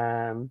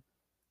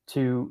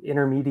to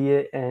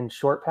intermediate and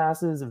short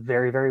passes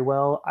very, very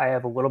well. I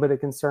have a little bit of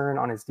concern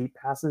on his deep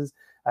passes.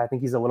 I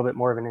think he's a little bit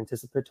more of an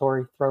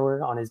anticipatory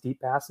thrower on his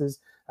deep passes,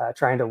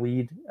 trying to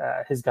lead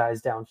his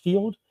guys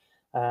downfield.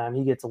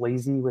 He gets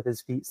lazy with his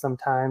feet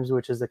sometimes,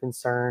 which is a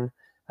concern.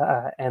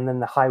 And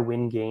then the high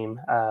win game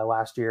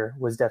last year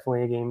was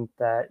definitely a game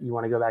that you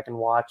want to go back and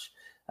watch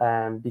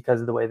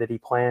because of the way that he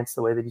plants,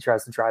 the way that he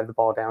tries to drive the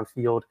ball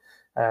downfield.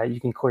 You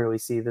can clearly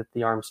see that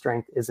the arm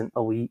strength isn't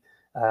elite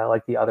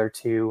like the other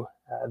two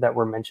that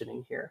we're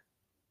mentioning here.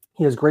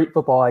 He has great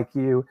football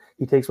IQ.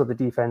 He takes what the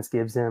defense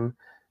gives him,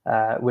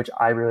 which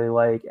I really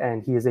like,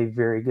 and he is a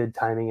very good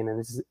timing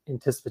and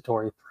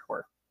anticipatory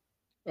thrower.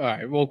 All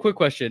right. Well, quick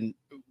question.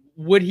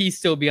 Would he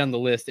still be on the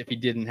list if he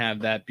didn't have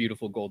that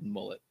beautiful golden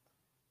mullet?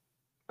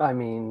 I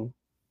mean,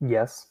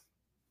 yes.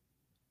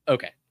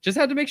 Okay. Just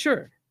had to make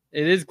sure.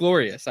 It is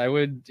glorious. I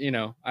would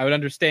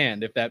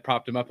understand if that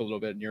propped him up a little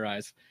bit in your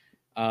eyes.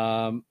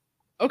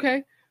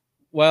 Okay.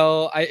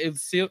 Well, it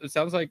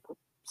seems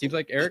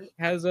like Eric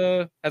has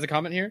a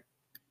comment here.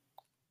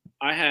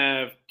 I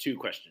have two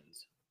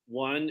questions.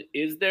 One,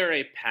 is there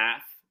a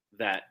path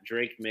that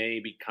Drake May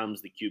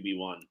becomes the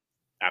QB1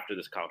 after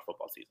this college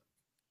football season?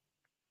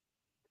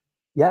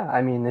 Yeah,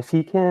 I mean, if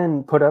he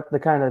can put up the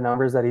kind of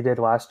numbers that he did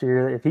last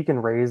year, if he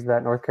can raise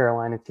that North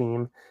Carolina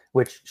team,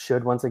 which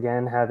should once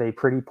again have a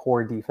pretty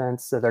poor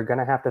defense, so they're going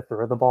to have to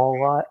throw the ball a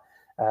lot.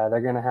 They're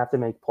going to have to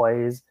make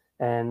plays,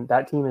 and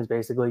that team is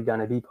basically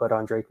going to be put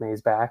on Drake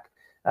May's back.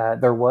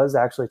 There was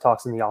actually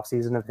talks in the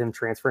offseason of him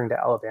transferring to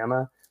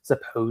Alabama,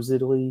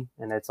 supposedly,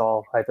 and it's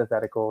all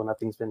hypothetical.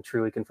 Nothing's been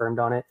truly confirmed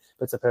on it,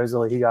 but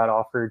supposedly he got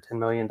offered $10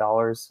 million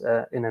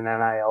in an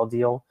NIL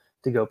deal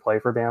to go play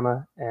for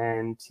Bama,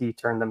 and he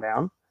turned them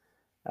down.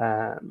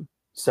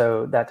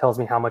 So that tells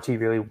me how much he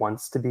really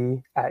wants to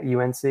be at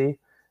UNC,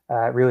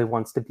 really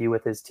wants to be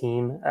with his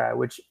team,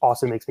 which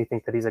also makes me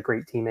think that he's a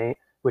great teammate,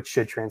 which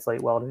should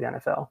translate well to the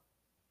NFL.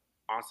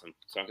 Awesome.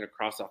 So I'm going to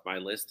cross off my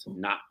list,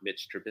 not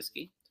Mitch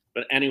Trubisky.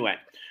 But anyway,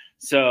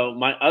 so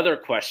my other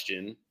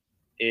question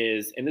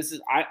is, and this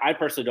is, I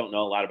personally don't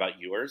know a lot about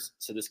yours,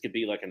 so this could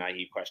be like a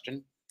naive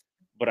question,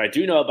 but I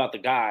do know about the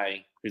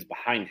guy who's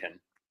behind him.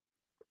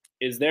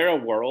 Is there a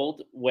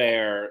world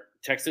where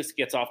Texas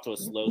gets off to a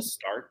slow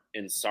start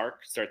and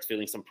Sark starts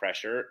feeling some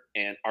pressure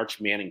and Arch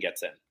Manning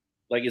gets in?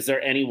 Like, is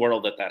there any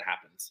world that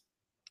happens?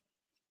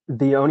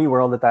 The only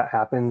world that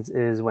happens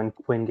is when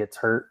Quinn gets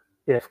hurt,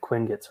 if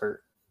Quinn gets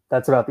hurt.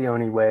 That's about the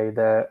only way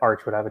that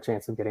Arch would have a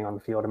chance of getting on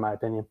the field, in my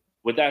opinion.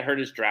 Would that hurt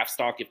his draft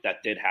stock if that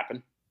did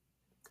happen?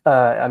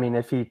 I mean,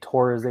 if he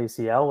tore his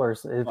ACL or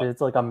if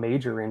it's like a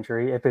major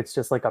injury, if it's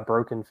just like a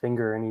broken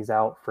finger and he's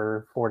out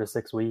for 4 to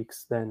 6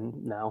 weeks, then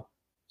no.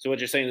 So what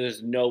you're saying,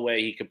 there's no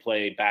way he could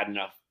play bad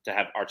enough to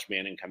have Arch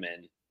Manning come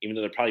in, even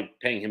though they're probably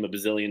paying him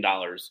 $1 billion,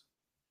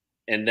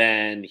 and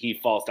then he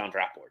falls down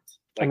draft boards.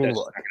 Like, I mean,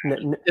 look,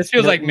 this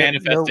feels like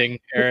manifesting,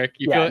 Eric.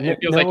 It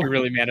feels like you're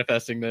really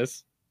manifesting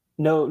this.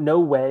 No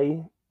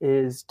way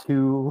is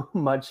too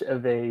much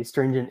of a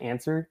stringent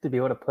answer to be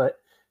able to put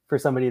for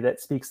somebody that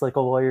speaks like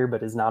a lawyer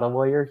but is not a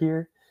lawyer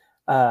here.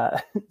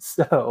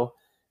 So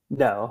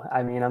no,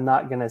 I mean, I'm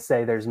not going to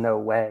say there's no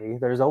way.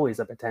 There's always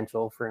a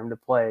potential for him to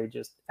play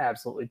just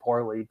absolutely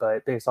poorly,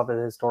 but based off of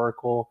the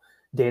historical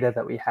data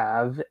that we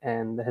have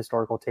and the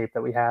historical tape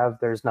that we have,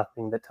 there's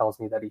nothing that tells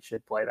me that he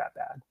should play that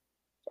bad.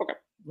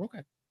 Okay.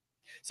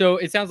 So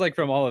it sounds like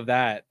from all of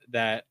that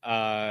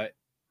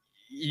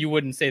you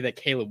wouldn't say that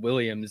Caleb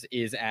Williams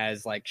is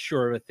as like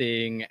sure of a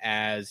thing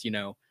as,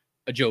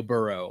 a Joe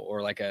Burrow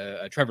or like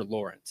a Trevor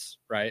Lawrence,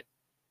 right?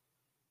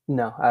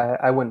 No,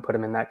 I wouldn't put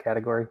him in that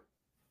category.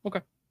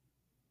 Okay.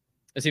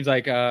 It seems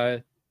like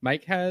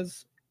Mike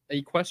has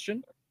a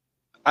question.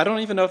 I don't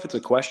even know if it's a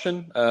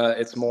question.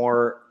 It's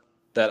more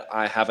that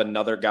I have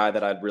another guy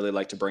that I'd really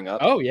like to bring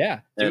up. Oh,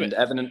 yeah. And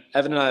Evan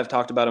and I have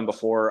talked about him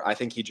before. I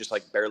think he just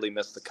like barely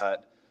missed the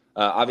cut.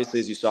 Obviously,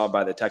 as you saw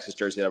by the Texas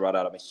jersey that I brought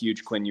out, I'm a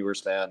huge Quinn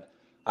Ewers fan.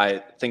 I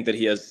think that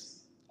he has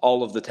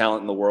all of the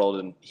talent in the world,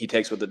 and he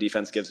takes what the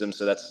defense gives him.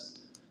 So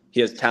he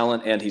has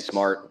talent and he's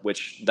smart,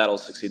 which that'll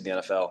succeed in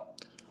the NFL.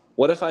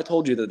 What if I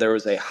told you that there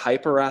was a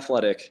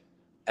hyper-athletic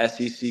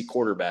SEC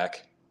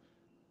quarterback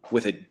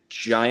with a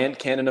giant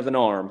cannon of an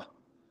arm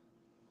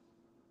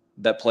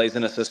that plays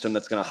in a system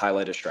that's going to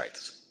highlight his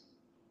strengths?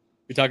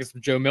 You're talking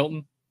some Joe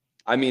Milton?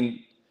 I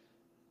mean,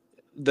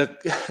 the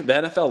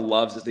NFL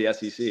loves the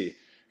SEC,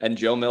 and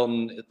Joe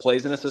Milton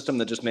plays in a system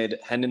that just made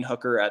Hendon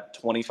Hooker at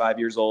 25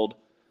 years old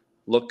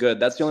look good.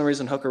 That's the only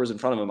reason Hooker was in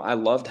front of him. I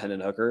loved Hendon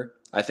Hooker.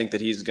 I think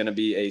that he's going to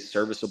be a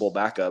serviceable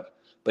backup,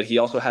 but he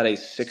also had a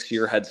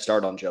 6-year head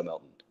start on Joe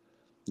Milton.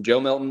 Joe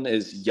Milton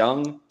is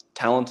young,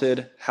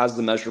 talented, has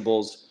the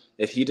measurables.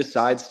 If he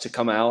decides to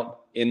come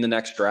out in the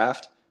next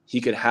draft,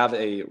 he could have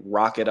a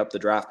rocket up the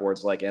draft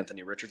boards like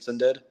Anthony Richardson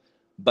did,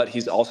 but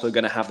he's also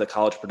going to have the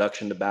college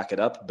production to back it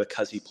up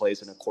because he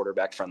plays in a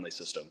quarterback-friendly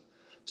system.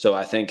 So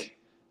I think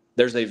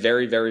there's a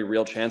very, very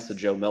real chance that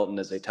Joe Milton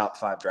is a top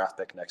 5 draft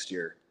pick next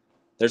year.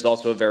 there's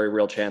also a very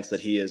real chance that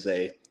he is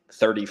a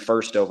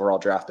 31st overall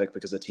draft pick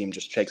because the team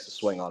just takes a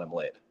swing on him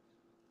late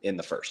in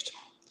the first.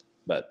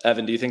 But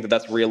Evan, do you think that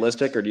that's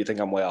realistic, or do you think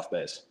I'm way off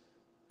base?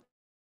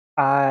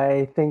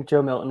 I think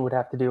Joe Milton would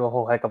have to do a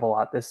whole heck of a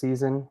lot this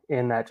season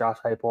in that Josh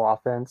Heupel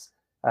offense.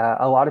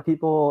 A lot of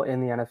people in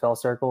the NFL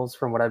circles,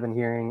 from what I've been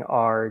hearing,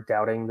 are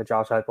doubting the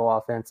Josh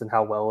Heupel offense and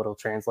how well it'll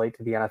translate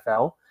to the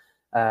NFL.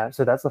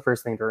 So that's the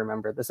first thing to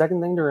remember. The second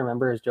thing to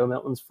remember is Joe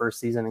Milton's first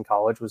season in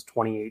college was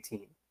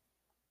 2018.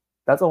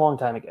 That's a long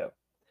time ago.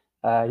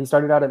 He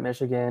started out at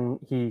Michigan.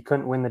 He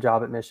couldn't win the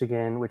job at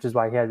Michigan, which is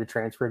why he had to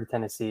transfer to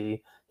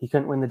Tennessee. He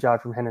couldn't win the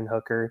job from Hendon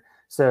Hooker.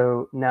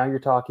 So now you're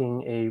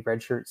talking a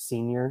redshirt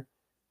senior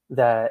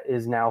that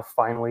is now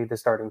finally the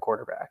starting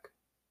quarterback.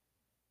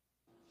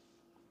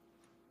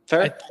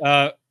 Fair.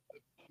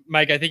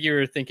 Mike, I think you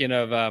were thinking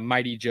of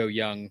Mighty Joe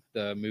Young,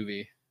 the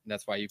movie.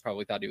 That's why you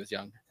probably thought he was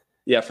young.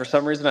 Yeah, for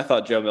some reason I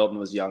thought Joe Milton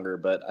was younger,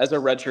 but as a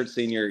redshirt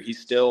senior, he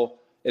still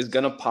is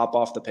going to pop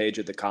off the page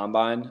at the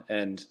combine,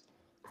 and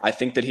I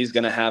think that he's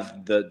going to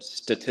have the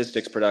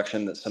statistics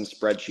production that some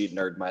spreadsheet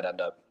nerd might end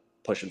up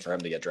pushing for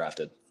him to get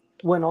drafted.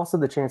 When also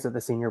the chance at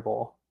the Senior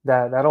Bowl,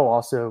 that'll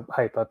also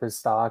hype up his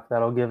stock.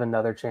 That'll give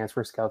another chance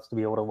for scouts to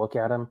be able to look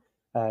at him.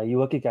 You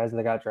look at guys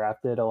that got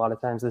drafted, a lot of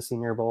times the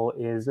Senior Bowl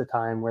is a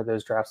time where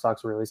those draft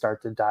stocks really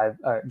start to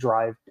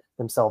drive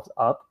themselves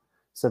up.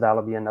 So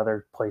that'll be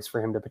another place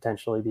for him to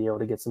potentially be able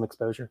to get some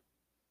exposure.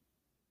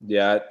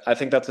 Yeah, I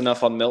think that's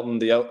enough on Milton.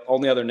 The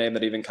only other name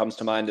that even comes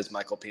to mind is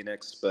Michael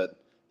Penix,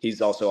 but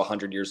he's also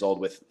 100 years old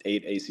with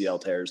 8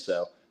 ACL tears.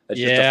 So it's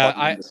just a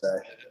fun thing to say.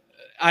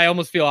 I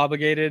almost feel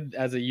obligated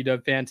as a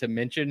UW fan to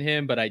mention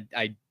him, but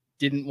I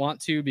didn't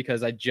want to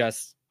because I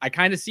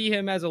kind of see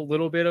him as a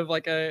little bit of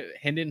like a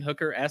Hendon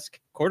Hooker-esque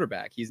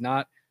quarterback. He's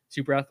not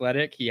super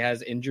athletic. He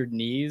has injured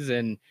knees,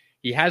 and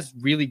he has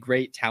really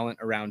great talent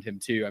around him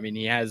too. I mean,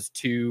 he has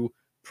 2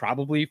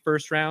 probably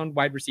first-round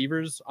wide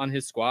receivers on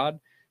his squad.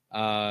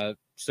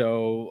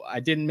 So I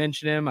didn't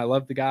mention him. I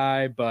love the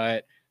guy,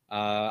 but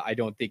I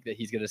don't think that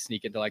he's going to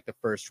sneak into like the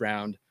first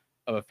round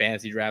of a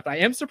fantasy draft. I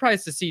am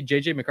surprised to see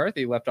JJ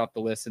McCarthy left off the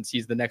list since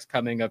he's the next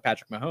coming of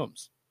Patrick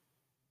Mahomes,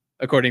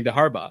 according to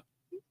Harbaugh.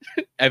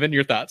 Evan,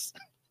 your thoughts?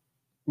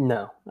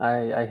 No,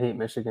 I hate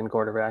Michigan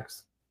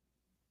quarterbacks.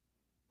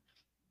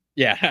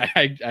 Yeah,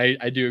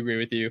 I do agree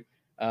with you.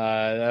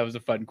 That was a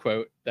fun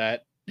quote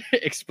that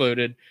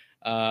exploded.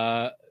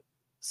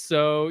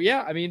 So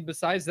yeah, I mean,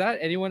 besides that,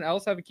 anyone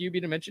else have a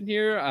QB to mention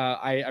here?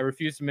 I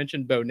refuse to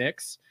mention Bo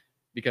Nix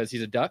because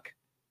he's a Duck.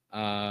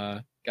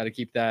 Got to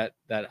keep that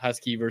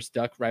Husky versus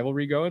Duck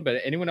rivalry going.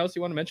 But anyone else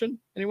you want to mention?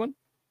 Anyone?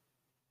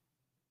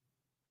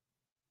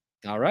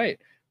 All right.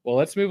 Well,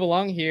 let's move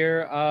along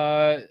here.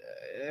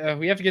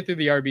 We have to get through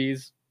the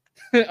RBs,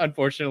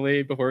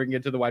 unfortunately, before we can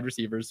get to the wide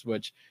receivers,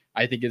 which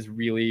I think is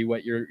really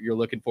what you're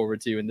looking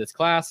forward to in this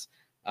class.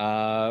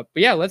 But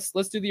yeah, let's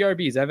do the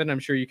RBs. Evan, I'm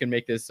sure you can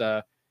make this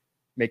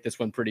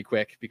one pretty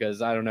quick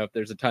because I don't know if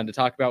there's a ton to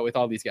talk about with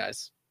all these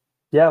guys.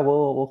 Yeah,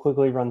 we'll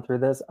quickly run through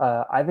this.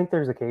 I think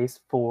there's a case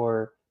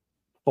for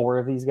 4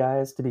 of these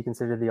guys to be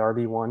considered the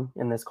RB1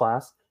 in this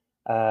class.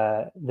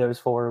 Those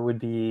 4 would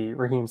be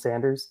Raheem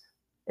Sanders,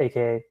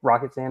 aka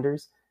Rocket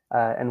Sanders.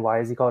 And why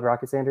is he called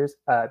Rocket Sanders?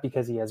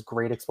 Because he has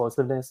great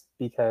explosiveness,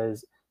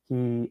 because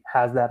he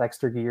has that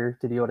extra gear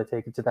to be able to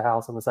take it to the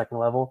house on the second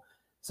level.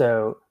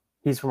 So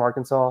he's from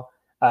Arkansas.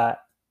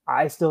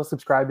 I still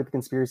subscribe to the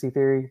conspiracy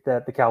theory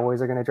that the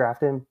Cowboys are going to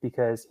draft him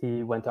because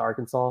he went to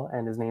Arkansas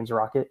and his name's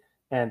Rocket.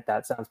 And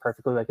that sounds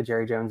perfectly like a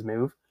Jerry Jones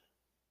move.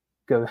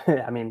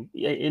 I mean,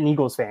 an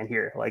Eagles fan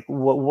here. Like,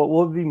 what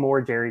would be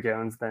more Jerry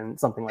Jones than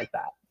something like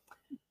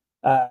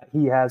that?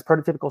 He has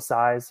prototypical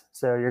size,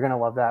 so you're going to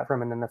love that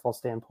from an NFL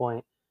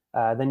standpoint.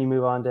 Then you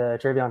move on to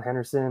Travion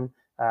Henderson,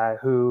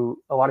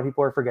 who a lot of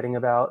people are forgetting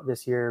about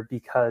this year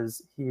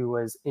because he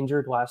was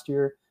injured last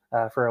year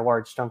for a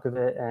large chunk of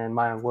it, and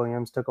Mayan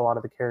Williams took a lot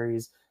of the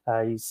carries.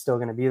 He's still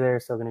going to be there,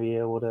 still going to be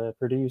able to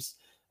produce.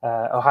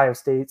 Ohio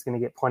State's going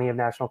to get plenty of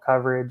national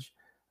coverage.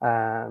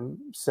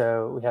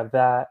 So we have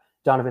that.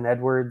 Donovan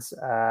Edwards,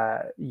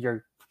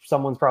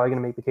 someone's probably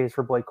going to make the case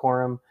for Blake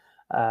Corum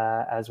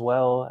as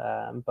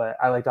well. But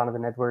I like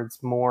Donovan Edwards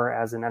more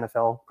as an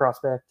NFL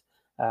prospect.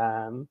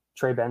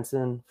 Trey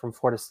Benson from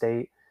Florida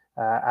State.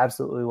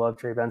 Absolutely love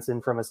Trey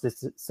Benson from a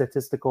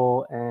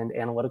statistical and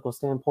analytical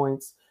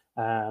standpoints.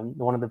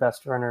 One of the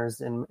best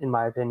runners in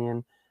my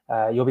opinion.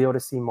 You'll be able to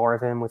see more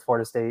of him with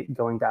Florida State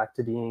going back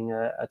to being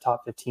a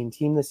top 15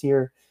 team this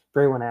year.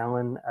 Braylon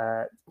Allen,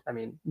 I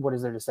mean, what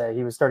is there to say?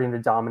 He was starting to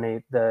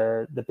dominate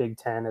the Big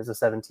Ten as a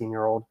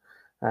 17-year-old,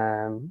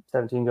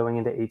 17 going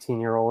into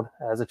 18-year-old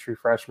as a true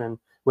freshman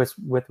with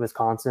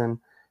Wisconsin.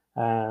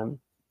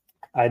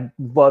 I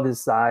love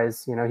his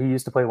size. You know, he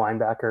used to play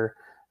linebacker.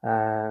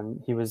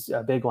 He was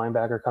a big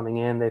linebacker coming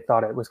in. They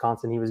thought at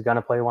Wisconsin he was going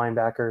to play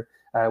linebacker,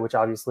 which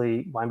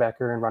obviously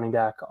linebacker and running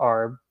back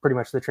are pretty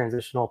much the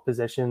transitional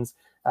positions.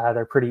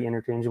 They're pretty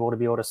interchangeable to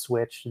be able to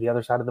switch to the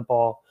other side of the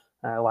ball.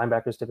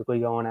 Linebackers typically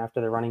going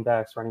after the running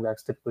backs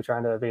typically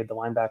trying to evade the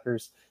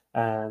linebackers.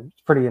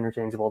 It's pretty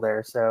interchangeable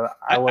there. So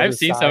I've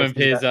seen some of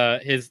his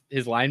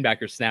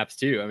linebacker snaps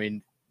too. I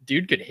mean,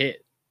 dude could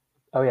hit.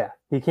 Oh yeah,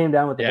 he came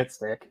down with the hit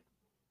stick.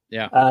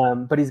 Yeah.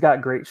 But he's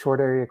got great short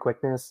area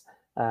quickness,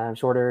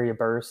 short area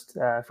burst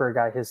for a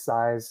guy his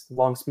size.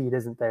 Long speed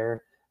isn't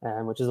there,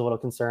 which is a little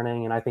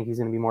concerning. And I think he's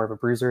going to be more of a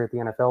bruiser at the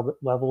NFL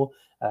level,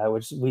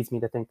 which leads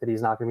me to think that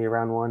he's not going to be a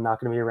round 1, not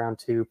going to be a round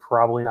 2,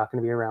 probably not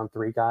going to be a round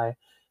 3 guy.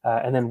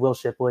 And then Will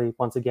Shipley,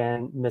 once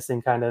again,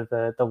 missing kind of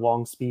the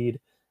long speed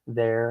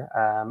there.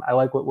 I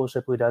like what Will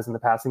Shipley does in the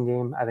passing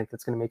game. I think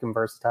that's going to make him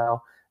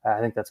versatile. I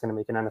think that's going to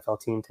make an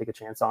NFL team take a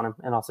chance on him.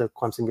 And also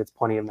Clemson gets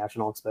plenty of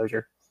national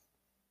exposure.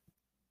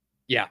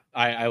 Yeah,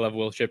 I love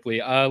Will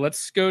Shipley.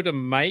 Let's go to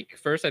Mike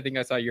first. I think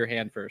I saw your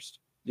hand first.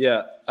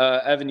 Yeah.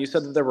 Evan, you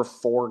said that there were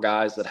 4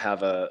 guys that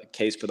have a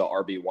case for the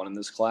RB1 in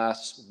this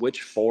class.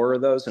 Which 4 are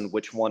those, and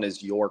which one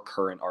is your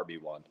current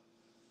RB1?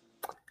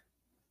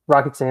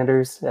 Rocket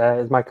Sanders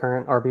is my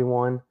current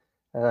RB1.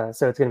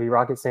 So it's going to be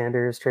Rocket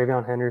Sanders,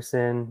 Travion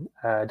Henderson,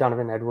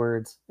 Donovan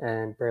Edwards,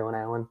 and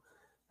Braylon Allen.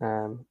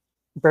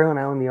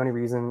 Braylon Allen, the only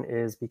reason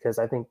is because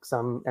I think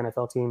some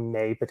NFL team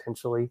may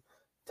potentially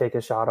take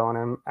a shot on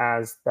him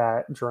as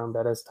that Jerome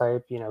Bettis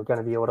type, going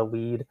to be able to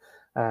lead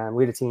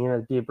a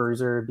team, be a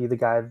bruiser, be the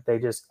guy that they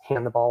just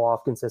hand the ball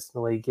off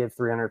consistently, give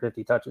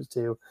 350 touches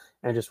to,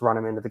 and just run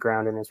him into the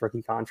ground in his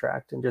rookie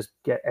contract and just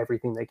get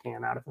everything they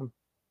can out of him.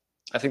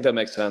 I think that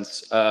makes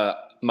sense.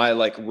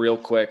 Real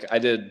quick, I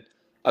did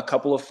a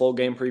couple of full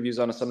game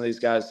previews on some of these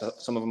guys.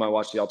 Some of them I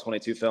watched the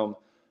All-22 film.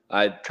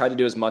 I tried to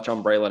do as much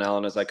on Braylon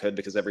Allen as I could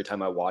because every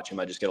time I watch him,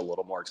 I just get a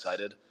little more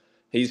excited.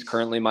 He's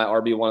currently my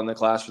RB1 in the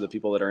class for the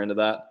people that are into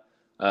that.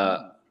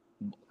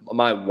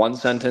 My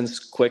 1-sentence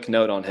quick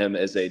note on him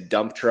is a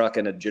dump truck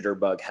and a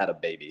jitterbug had a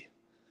baby.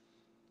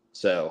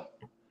 So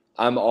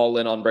I'm all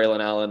in on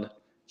Braylon Allen.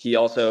 He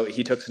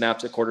took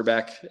snaps at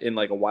quarterback in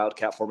like a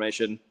wildcat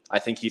formation. I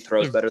think he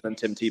throws better than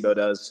Tim Tebow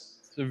does.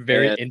 It's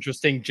very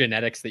interesting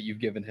genetics that you've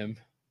given him.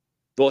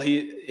 Well,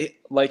 he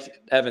like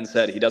Evan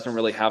said, he doesn't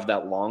really have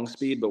that long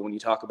speed, but when you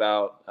talk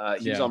about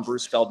he's on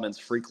Bruce Feldman's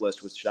freak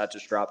list, which that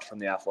just dropped from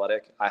The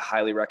Athletic. I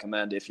highly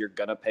recommend if you're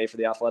going to pay for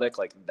The Athletic,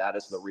 like that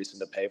is the reason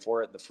to pay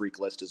for it. The freak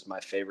list is my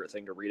favorite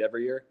thing to read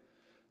every year.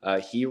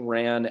 He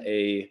ran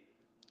a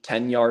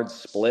 10-yard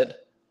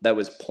split that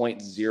was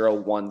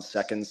 0.01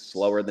 seconds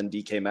slower than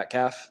DK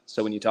Metcalf.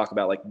 So when you talk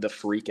about like the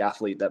freak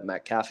athlete that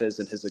Metcalf is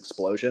and his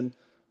explosion,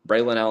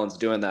 Braylon Allen's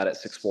doing that at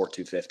 6'4",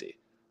 250.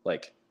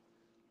 Like,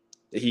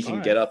 he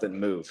can get up and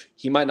move.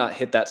 He might not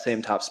hit that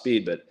same top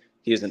speed, but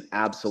he is an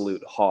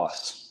absolute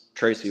hoss.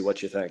 Tracy,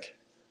 what you think?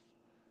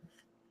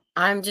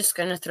 I'm just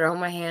gonna throw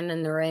my hand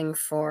in the ring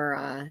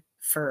for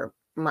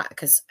my,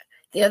 because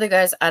the other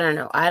guys, I don't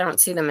know. I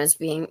don't see them as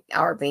being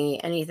RB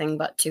anything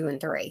but 2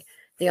 and 3.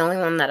 The only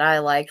one that I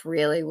liked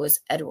really was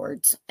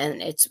Edwards,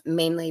 and it's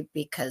mainly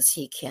because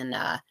he can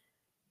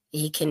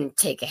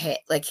take a hit.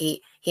 Like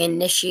he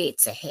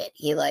initiates a hit.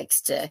 He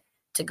likes to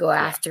go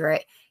after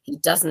it. He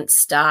doesn't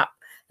stop.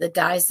 The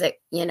guys that,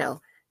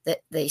 that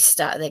they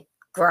stop, they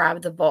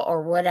grab the ball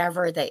or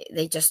whatever,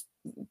 they just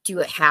do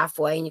it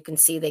halfway and you can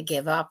see they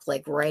give up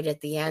like right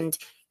at the end.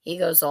 He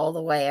goes all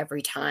the way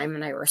every time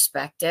and I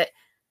respect it.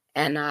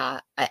 And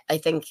I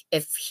think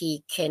if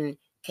he can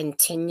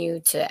continue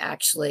to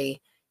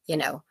actually,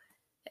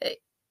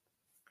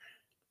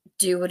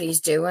 do what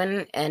he's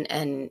doing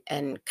and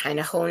kind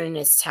of hone in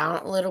his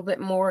talent a little bit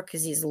more,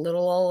 because he's a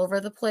little all over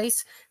the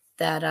place,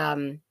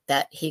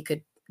 that he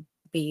could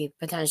be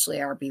potentially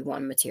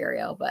RB1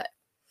 material. But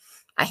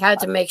I had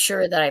to make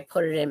sure that I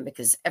put it in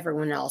because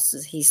everyone else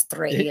he's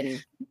 3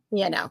 and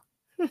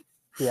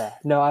Yeah,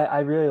 no, I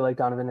really like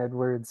Donovan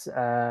Edwards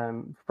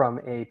from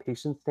a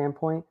patient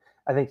standpoint.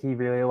 I think he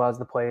really allows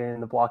the play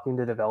and the blocking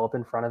to develop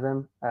in front of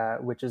him,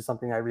 which is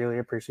something I really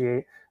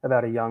appreciate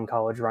about a young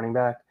college running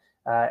back.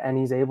 And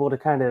he's able to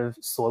kind of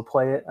slow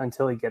play it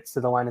until he gets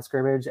to the line of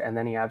scrimmage, and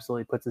then he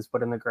absolutely puts his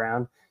foot in the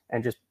ground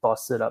and just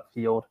busts it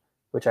upfield,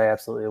 which I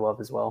absolutely love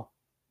as well.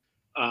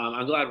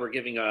 I'm glad we're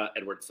giving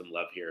Edwards some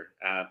love here.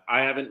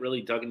 I haven't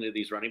really dug into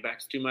these running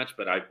backs too much,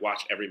 but I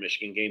watch every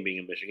Michigan game being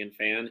a Michigan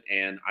fan,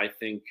 and I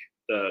think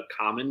the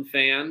common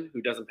fan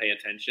who doesn't pay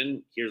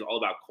attention hears all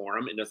about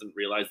Corum and doesn't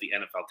realize the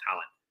NFL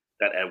talent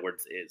that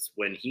Edwards is.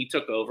 When he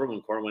took over,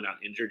 when Corum went out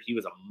injured, he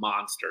was a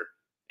monster,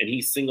 and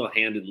he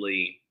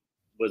single-handedly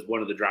was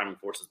one of the driving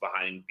forces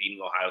behind beating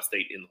Ohio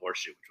State in the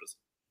horseshoe, which was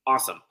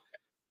awesome.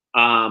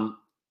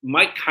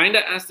 Mike kind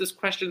of asked this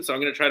question, so I'm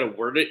going to try to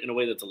word it in a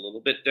way that's a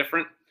little bit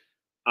different.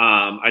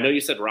 I know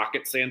you said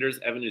Rocket Sanders,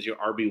 Evan, is your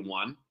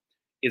RB1.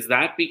 Is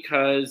that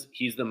because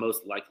he's the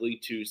most likely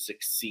to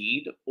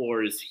succeed,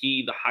 or is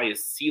he the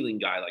highest ceiling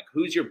guy? Like,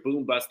 who's your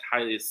boom bust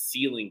highest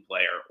ceiling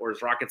player, or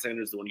is Rocket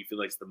Sanders the one you feel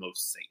like is the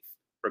most safe,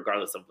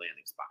 regardless of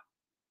landing spot?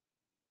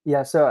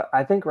 Yeah, so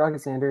I think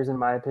Rocket Sanders, in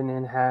my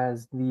opinion,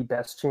 has the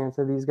best chance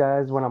of these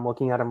guys when I'm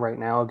looking at him right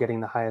now,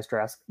 getting the highest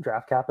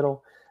draft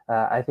capital.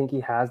 I think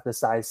he has the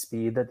size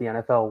speed that the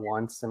NFL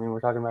wants. I mean, we're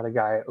talking about a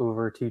guy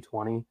over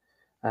 220.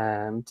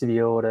 to be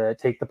able to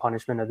take the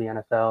punishment of the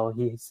NFL.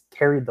 He's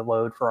carried the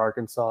load for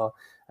Arkansas.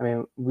 I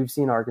mean, we've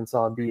seen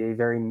Arkansas be a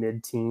very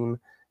mid team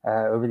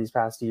over these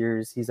past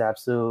years. He's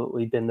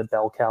absolutely been the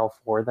bell cow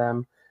for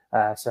them.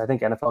 So I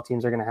think NFL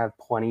teams are going to have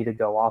plenty to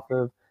go off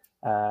of.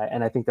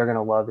 And I think they're going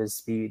to love his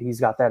speed. He's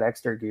got that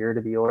extra gear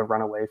to be able to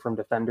run away from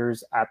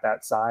defenders at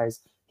that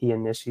size. He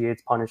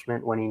initiates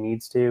punishment when he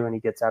needs to, and he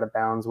gets out of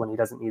bounds when he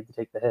doesn't need to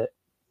take the hit.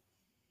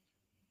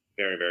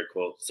 Very, very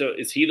cool. So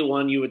is he the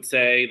one you would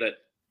say that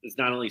is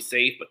not only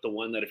safe, but the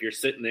one that if you're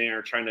sitting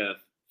there trying to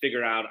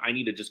figure out, I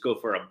need to just go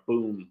for a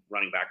boom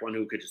running back, one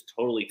who could just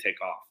totally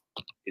take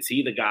off? Is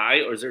he the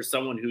guy, or is there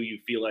someone who you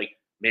feel like,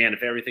 man,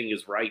 if everything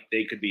is right,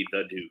 they could be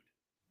the dude?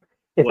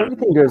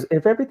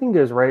 If everything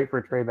goes right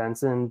for Trey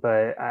Benson,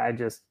 but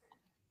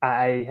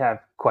I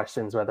have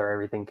questions whether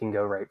everything can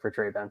go right for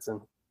Trey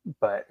Benson.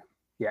 But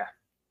yeah.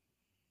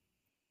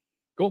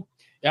 Cool.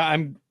 Yeah,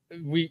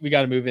 we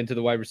got to move into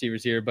the wide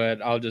receivers here,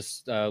 but I'll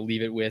just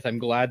leave it with, I'm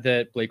glad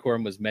that Blake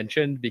Corum was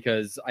mentioned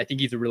because I think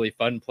he's a really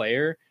fun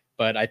player,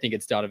 but I think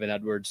it's Donovan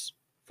Edwards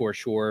for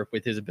sure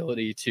with his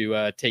ability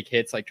to take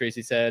hits, like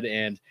Tracy said.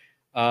 And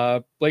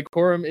Blake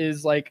Corum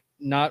is like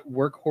not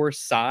workhorse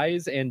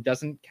size and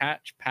doesn't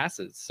catch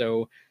passes.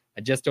 So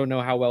I just don't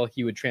know how well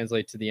he would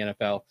translate to the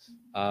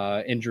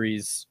NFL,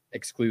 injuries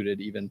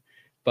excluded even,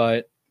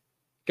 but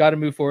got to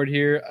move forward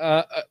here.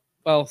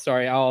 Well,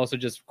 sorry, I'll also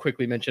just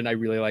quickly mention I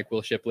really like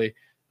Will Shipley.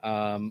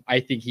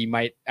 I think he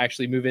might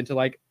actually move into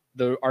like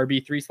the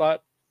RB3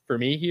 slot for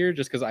me here,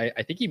 just because I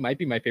think he might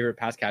be my favorite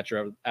pass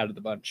catcher out of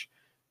the bunch.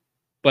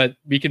 But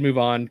we can move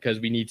on because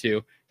we need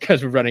to,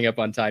 because we're running up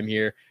on time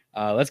here.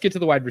 Let's get to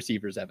the wide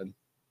receivers, Evan.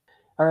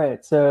 All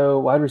right, so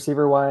wide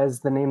receiver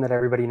wise, the name that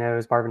everybody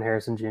knows, Marvin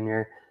Harrison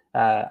Jr.,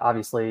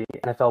 obviously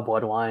NFL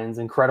bloodlines,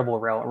 incredible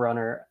route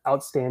runner,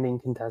 outstanding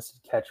contested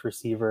catch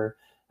receiver,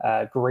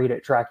 great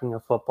at tracking a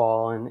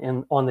football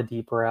and on the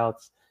deep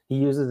routes. He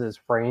uses his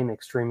frame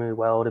extremely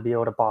well to be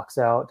able to box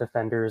out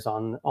defenders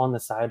on the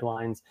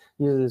sidelines.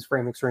 He uses his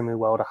frame extremely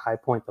well to high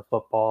point the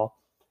football.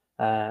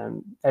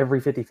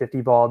 Every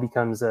 50-50 ball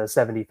becomes a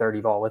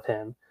 70-30 ball with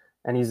him.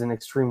 And he's an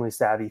extremely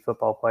savvy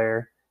football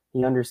player.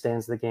 He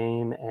understands the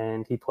game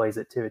and he plays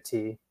it to a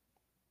T.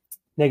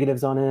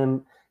 Negatives on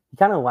him, he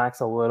kind of lacks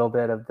a little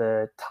bit of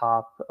the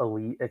top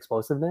elite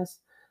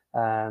explosiveness.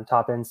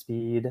 Top end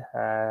speed.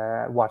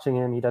 Watching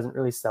him, he doesn't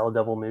really sell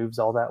double moves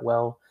all that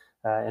well,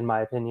 in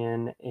my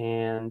opinion,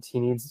 and he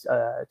needs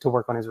to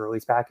work on his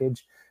release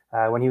package.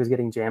 When he was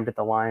getting jammed at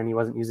the line, he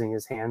wasn't using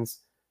his hands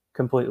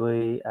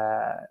completely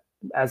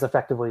as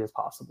effectively as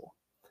possible.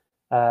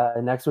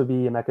 Next would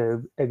be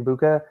Emeka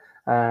Egbuka,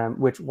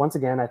 which once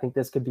again, I think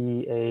this could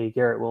be a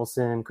Garrett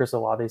Wilson, Chris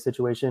Olave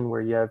situation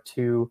where you have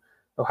two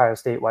Ohio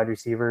State wide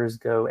receivers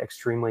go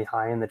extremely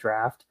high in the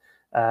draft.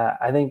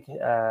 I think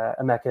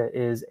Emeka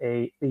is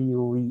a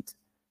elite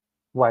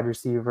wide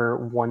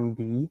receiver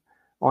 1B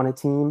on a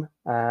team.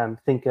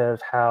 Think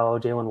of how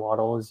Jalen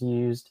Waddle is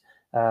used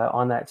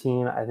on that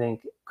team. I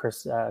think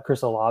Chris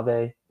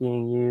Olave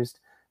being used.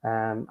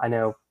 I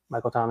know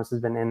Michael Thomas has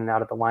been in and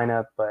out of the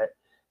lineup, but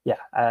yeah,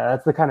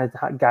 that's the kind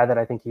of guy that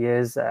I think he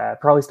is.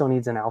 Probably still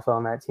needs an alpha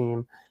on that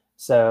team.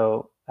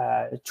 So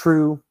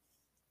true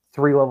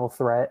 3-level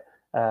threat,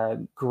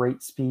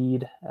 great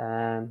speed.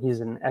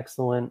 He's an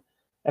excellent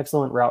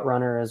route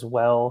runner as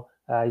well.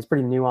 He's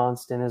pretty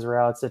nuanced in his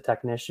routes, a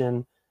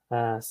technician.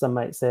 Some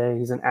might say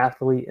he's an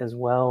athlete as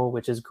well,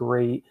 which is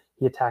great.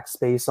 He attacks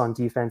space on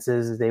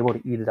defenses, is able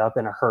to eat it up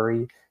in a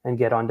hurry and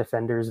get on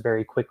defenders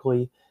very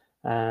quickly.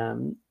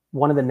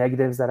 One of the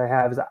negatives that I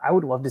have is I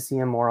would love to see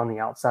him more on the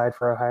outside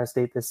for Ohio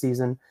State this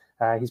season.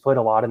 He's played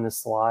a lot in the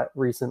slot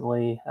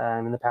recently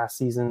in the past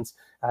seasons.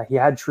 He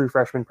had true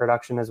freshman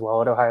production as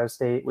well at Ohio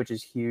State, which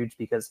is huge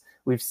because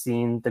we've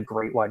seen the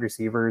great wide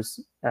receivers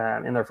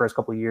in their first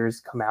couple of years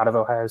come out of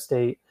Ohio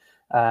State.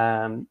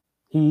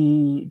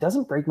 He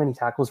doesn't break many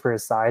tackles for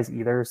his size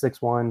either,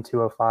 6'1",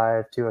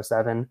 205,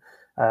 207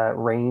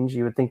 range.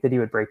 You would think that he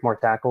would break more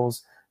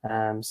tackles.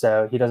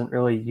 So he doesn't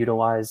really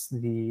utilize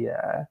the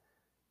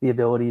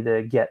ability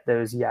to get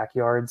those yak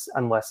yards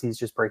unless he's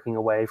just breaking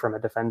away from a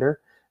defender.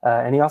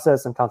 And he also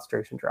has some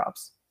concentration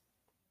drops.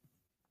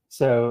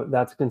 So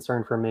that's a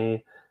concern for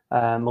me.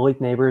 Malik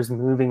Neighbors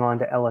moving on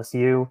to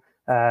LSU.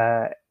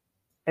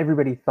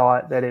 Everybody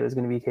thought that it was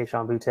going to be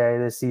Keyshawn Butte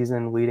this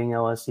season leading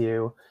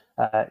LSU.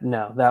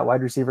 No, that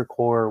wide receiver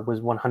core was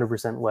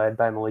 100% led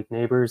by Malik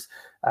Neighbors.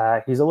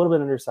 He's a little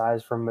bit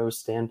undersized from most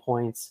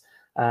standpoints,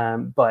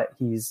 but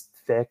he's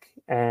thick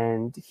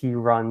and he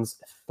runs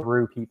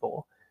through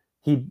people.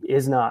 He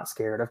is not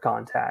scared of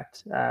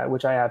contact,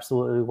 which I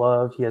absolutely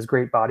love. He has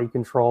great body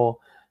control,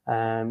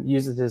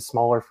 uses his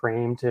smaller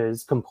frame to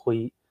his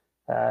complete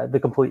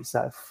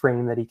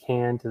frame that he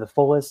can to the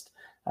fullest.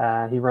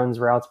 He runs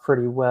routes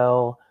pretty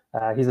well.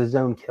 He's a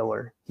zone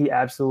killer. He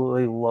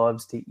absolutely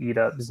loves to eat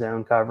up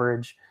zone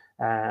coverage.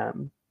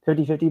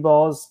 50-50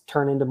 balls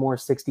turn into more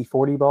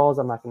 60-40 balls.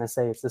 I'm not going to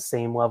say it's the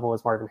same level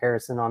as Marvin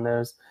Harrison on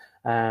those,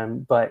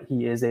 but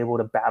he is able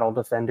to battle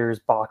defenders,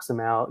 box them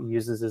out,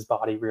 uses his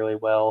body really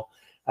well,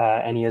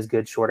 and he has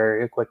good short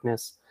area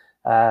quickness.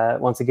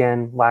 Once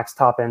again, lacks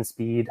top end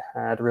speed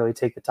to really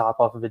take the top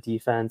off of a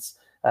defense.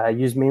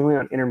 Used mainly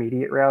on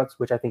intermediate routes,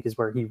 which I think is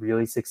where he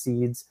really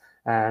succeeds.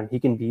 He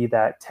can be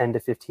that 10 to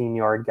 15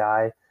 yard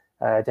guy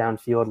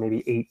downfield,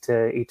 maybe 8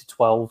 to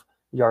 12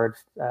 yard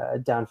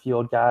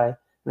downfield guy.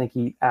 I think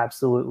he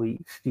absolutely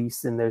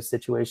feasts in those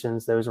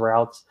situations, those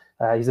routes.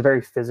 He's a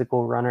very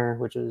physical runner,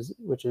 which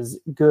is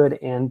good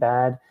and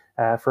bad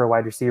for a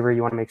wide receiver.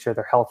 You want to make sure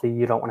they're healthy.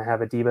 You don't want to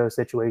have a Debo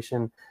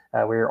situation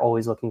where you're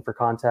always looking for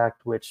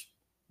contact, which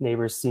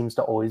Neighbors seems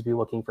to always be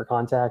looking for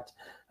contact.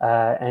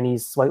 And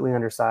he's slightly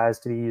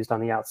undersized to be used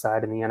on the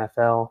outside in the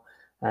NFL.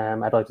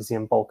 I'd like to see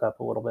him bulk up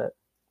a little bit.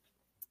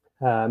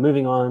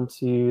 Moving on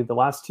to the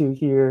last two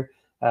here,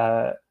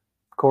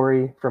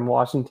 Corey from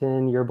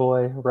Washington, your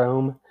boy,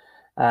 Rome.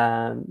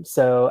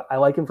 So I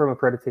like him from a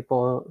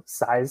prototypical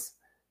size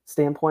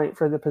standpoint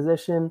for the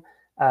position.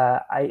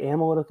 I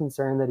am a little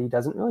concerned that he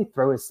doesn't really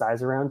throw his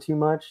size around too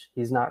much.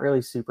 He's not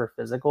really super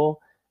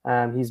physical.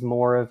 He's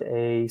more of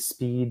a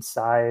speed,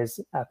 size,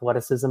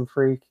 athleticism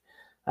freak.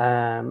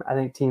 I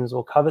think teams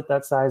will covet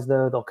that size,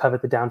 though. They'll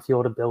covet the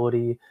downfield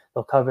ability.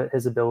 They'll covet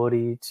his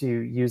ability to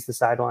use the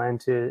sideline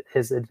to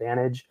his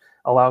advantage,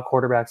 allow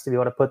quarterbacks to be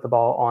able to put the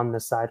ball on the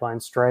sideline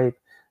stripe,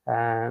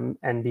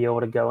 and be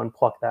able to go and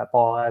pluck that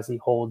ball as he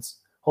holds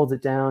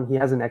it down. He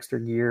has an extra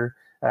gear,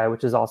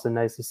 which is also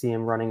nice to see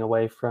him running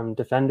away from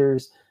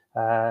defenders.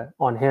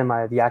 On him, I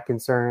have yak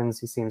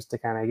concerns. He seems to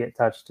kind of get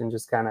touched and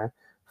just kind of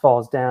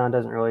falls down,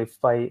 doesn't really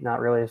fight, not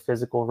really a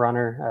physical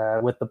runner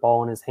with the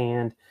ball in his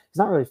hand. He's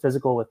not really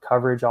physical with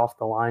coverage off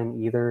the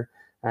line either.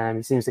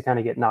 He seems to kind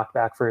of get knocked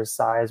back for his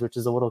size, which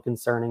is a little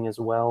concerning as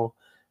well,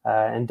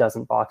 and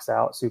doesn't box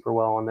out super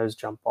well on those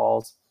jump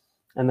balls.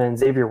 And then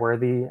Xavier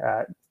Worthy,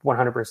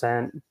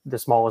 100% the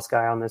smallest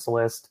guy on this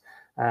list.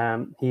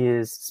 He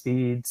is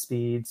speed,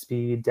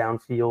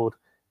 downfield,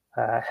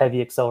 heavy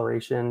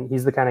acceleration.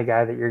 He's the kind of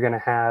guy that you're going to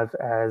have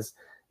as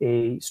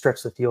a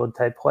stretch the field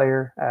type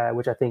player,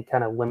 which I think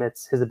kind of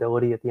limits his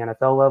ability at the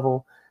NFL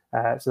level.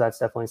 So that's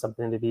definitely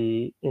something to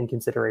be in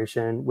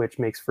consideration, which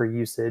makes for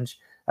usage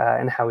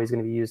and how he's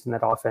going to be used in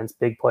that offense.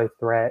 Big play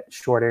threat,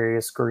 short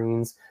area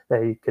screens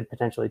that he could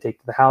potentially take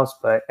to the house.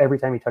 But every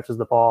time he touches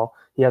the ball,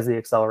 he has the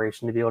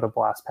acceleration to be able to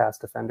blast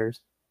past defenders.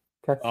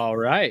 Okay. All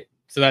right.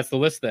 So that's the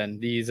list then.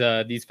 These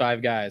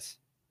 5 guys.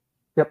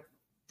 Yep.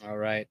 All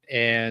right.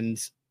 And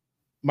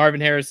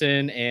Marvin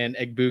Harrison and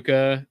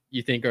Egbuka,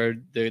 you think are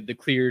the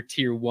clear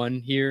tier 1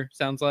 here,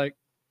 sounds like?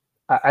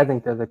 I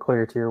think they're the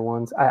clear tier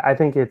ones. I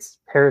think it's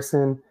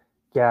Harrison,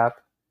 Gap,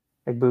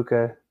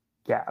 Egbuka,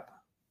 Gap.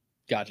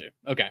 Gotcha.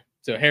 Okay.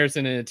 So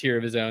Harrison in a tier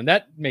of his own.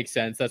 That makes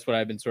sense. That's what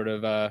I've been sort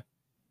of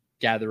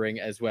gathering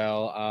as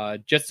well.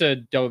 Just to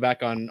double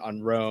back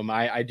on Rome,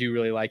 I do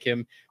really like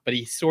him, but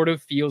he sort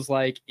of feels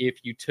like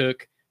if you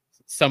took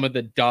some of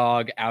the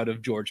dog out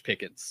of George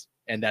Pickens,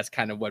 and that's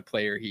kind of what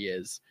player he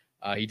is.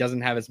 He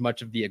doesn't have as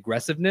much of the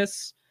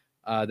aggressiveness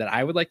that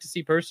I would like to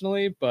see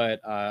personally,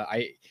 but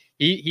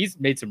he's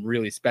made some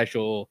really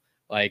special,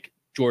 like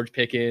George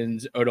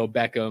Pickens, Odell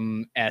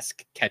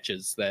Beckham-esque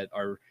catches that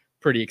are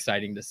pretty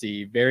exciting to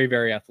see. Very,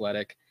 very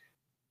athletic.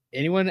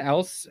 Anyone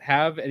else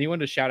have anyone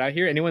to shout out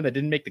here? Anyone that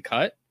didn't make the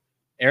cut?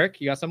 Eric,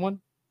 you got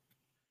someone?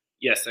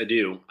 Yes, I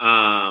do.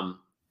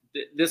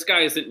 This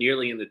guy isn't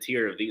nearly in the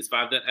tier of these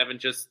 5 that Evan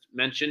just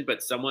mentioned,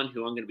 but someone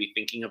who I'm going to be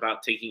thinking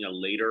about taking a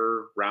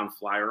later round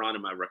flyer on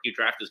in my rookie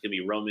draft is going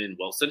to be Roman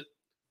Wilson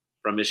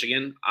from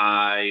Michigan.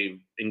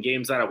 In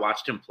games that I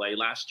watched him play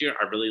last year,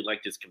 I really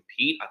liked his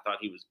compete. I thought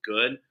he was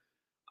good.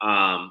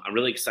 I'm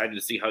really excited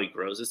to see how he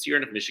grows this year.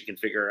 And if Michigan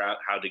can figure out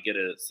how to get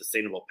a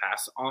sustainable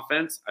pass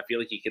offense, I feel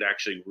like he could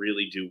actually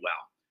really do well.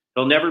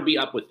 He'll never be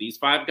up with these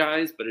 5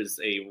 guys, but as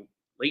a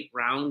late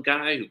round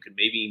guy who could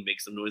maybe make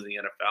some noise in the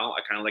NFL, I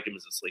kind of like him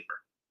as a sleeper.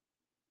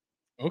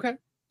 Okay.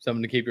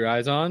 Something to keep your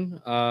eyes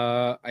on.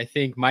 I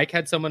think Mike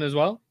had someone as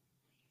well.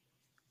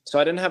 So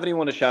I didn't have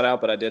anyone to shout out,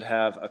 but I did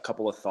have a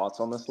couple of thoughts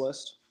on this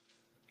list.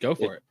 Go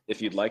for it.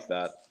 If you'd like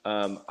that.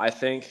 I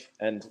think,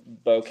 and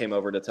Bo came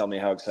over to tell me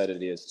how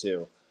excited he is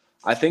too.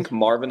 I think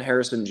Marvin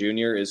Harrison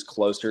Jr. is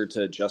closer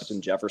to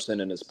Justin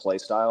Jefferson in his play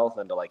style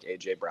than to like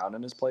A.J. Brown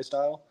in his play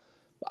style.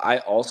 I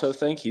also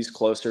think he's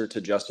closer to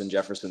Justin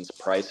Jefferson's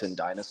price in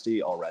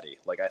Dynasty already.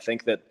 Like, I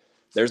think that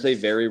there's a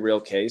very real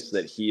case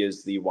that he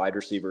is the wide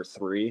receiver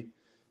 3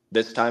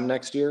 this time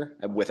next year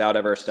without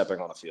ever stepping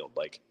on a field.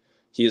 Like,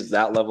 he is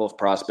that level of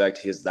prospect.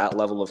 He is that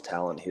level of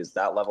talent. He is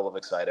that level of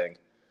exciting.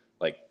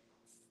 Like,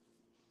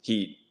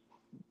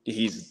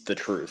 he's the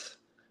truth.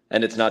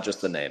 And it's not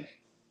just the name.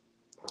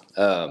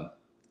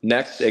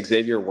 Next,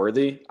 Xavier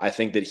Worthy. I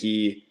think that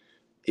he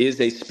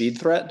is a speed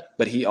threat,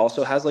 but he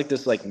also has like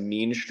this like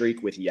mean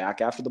streak with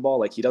yak after the ball.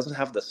 Like, he doesn't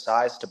have the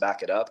size to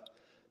back it up,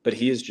 but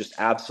he is just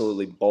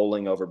absolutely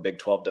bowling over Big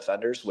 12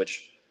 defenders,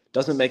 which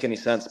doesn't make any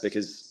sense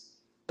because,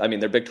 I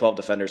mean, they're Big 12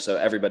 defenders, so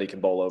everybody can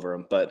bowl over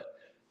him. But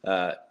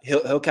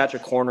he'll catch a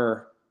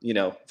corner,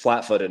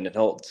 flat-footed, and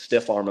he'll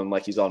stiff arm him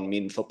like he's on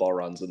mean football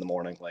runs in the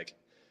morning. Like,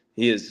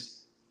 he is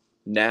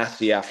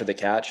nasty after the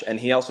catch, and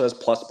he also has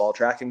plus ball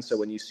tracking. So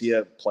when you see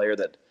a player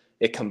that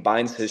it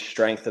combines his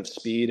strength of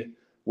speed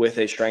with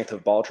a strength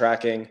of ball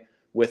tracking,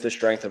 with the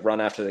strength of run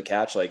after the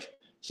catch. Like,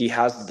 he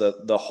has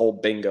the whole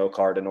bingo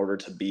card in order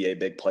to be a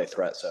big play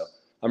threat. So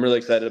I'm really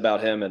excited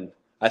about him. And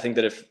I think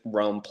that if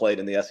Rome played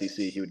in the SEC,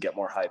 he would get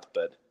more hype,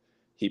 but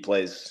he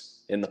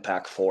plays in the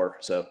Pac-4,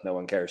 so no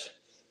one cares.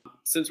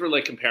 Since we're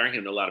like comparing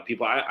him to a lot of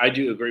people, I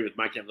do agree with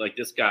Mike. Like,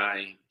 this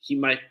guy, he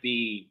might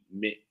be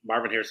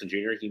Marvin Harrison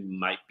Jr. He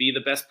might be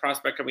the best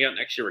prospect coming out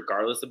next year,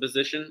 regardless of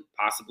position.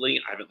 Possibly,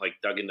 I haven't like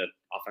dug into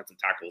offensive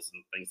tackles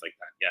and things like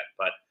that yet,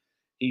 but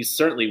he's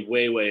certainly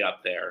way, way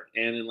up there.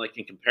 And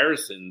in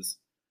comparisons,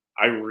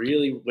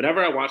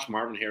 whenever I watch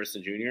Marvin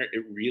Harrison Jr.,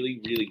 it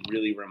really, really,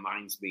 really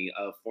reminds me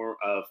of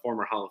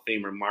former Hall of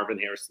Famer Marvin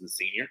Harrison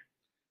Sr.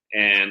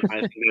 And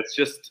I think that's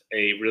just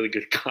a really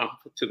good comp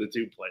to the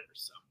two players.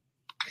 So.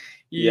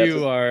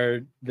 You are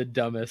the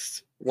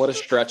dumbest. What a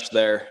stretch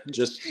there.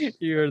 Just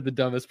You're the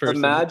dumbest person.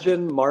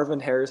 Imagine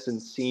Marvin Harrison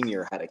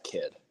Sr. had a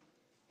kid.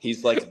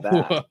 He's like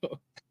that. Whoa.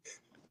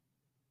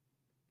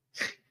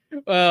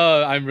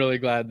 Well, I'm really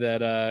glad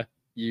that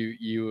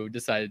you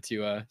decided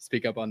to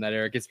speak up on that,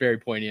 Eric. It's very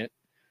poignant.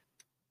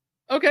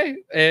 Okay.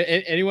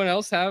 Anyone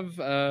else have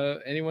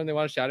anyone they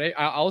want to shout at?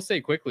 I'll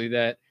say quickly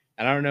that,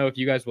 and I don't know if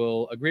you guys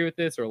will agree with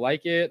this or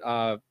like it,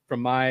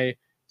 from my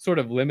sort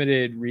of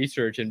limited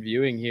research and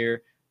viewing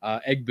here,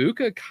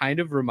 Egbuka kind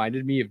of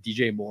reminded me of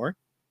DJ Moore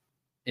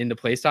in the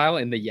play style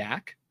in the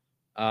yak.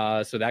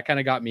 So that kind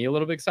of got me a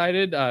little bit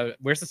excited.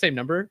 Wears the same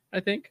number, I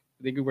think.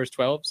 I think he wears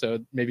 12, so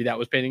maybe that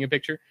was painting a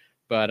picture.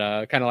 But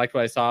kind of liked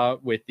what I saw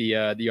with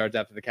the yards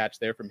after the catch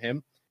there from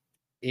him.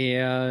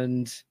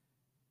 And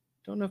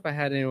don't know if I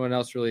had anyone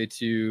else really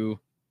to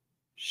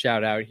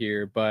shout out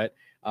here, but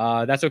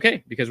that's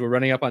okay because we're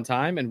running up on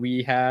time, and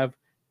we have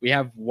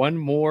one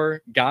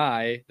more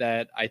guy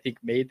that I think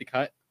made the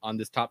cut on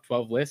this top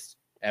 12 list.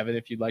 Evan,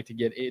 if you'd like to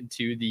get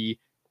into the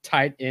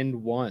tight end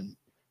one.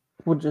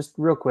 Well, just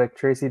real quick,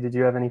 Tracy, did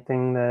you have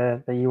anything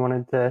that you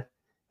wanted to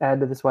add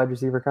to this wide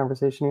receiver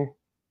conversation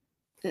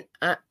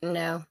here?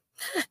 No.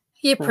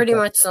 You pretty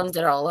much summed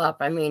it all up.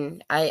 I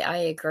mean, I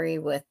agree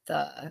with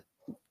the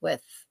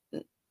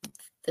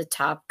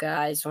top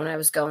guys. When I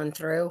was going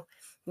through,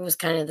 it was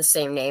kind of the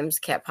same names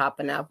kept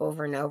popping up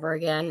over and over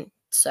again.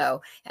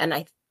 So, and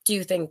I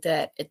do think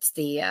that it's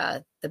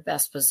the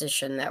best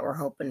position that we're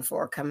hoping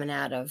for coming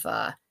out of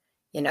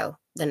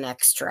the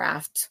next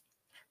draft.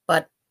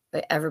 But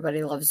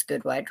everybody loves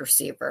good wide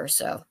receiver,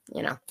 so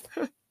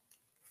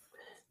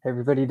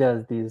everybody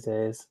does these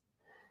days.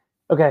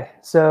 Okay,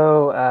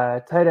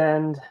 so tight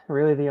end,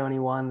 really the only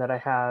one that I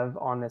have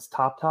on this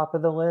top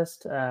of the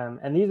list.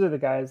 And these are the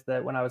guys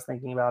that when I was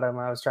thinking about them,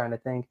 I was trying to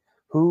think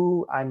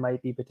who I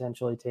might be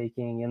potentially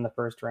taking in the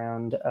first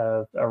round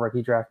of a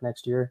rookie draft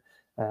next year.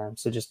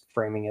 So just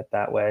framing it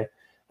that way,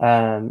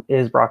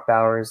 is Brock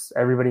Bowers.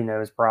 Everybody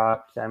knows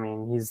Brock. I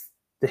mean, he's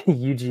the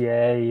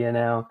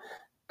UGA,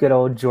 good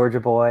old Georgia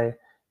boy,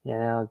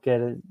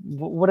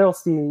 what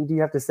else do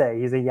you have to say?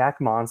 He's a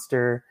yak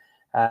monster.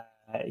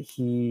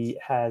 He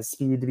has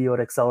speed to be able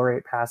to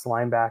accelerate past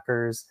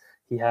linebackers.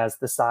 He has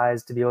the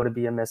size to be able to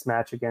be a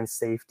mismatch against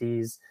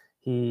safeties.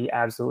 He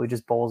absolutely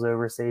just bowls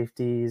over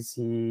safeties.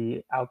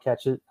 He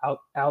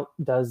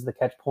outdoes the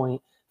catch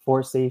point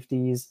for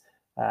safeties.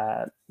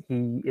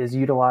 He is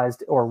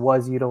utilized or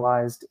was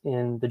utilized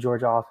in the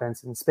Georgia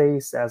offense in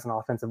space as an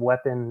offensive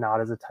weapon, not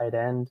as a tight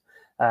end.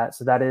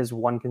 So that is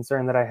one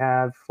concern that I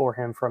have for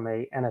him from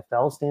a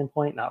NFL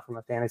standpoint, not from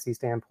a fantasy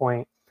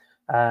standpoint,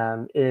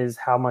 is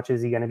how much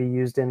is he going to be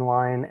used in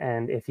line?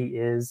 And if he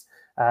is,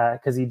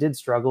 because he did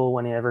struggle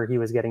whenever he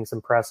was getting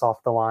some press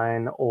off the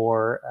line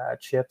or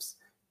chips.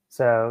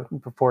 So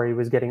before he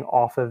was getting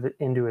off of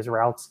into his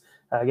routes,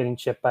 getting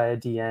chipped by a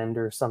D end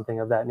or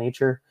something of that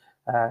nature.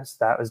 So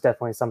that was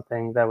definitely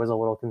something that was a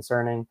little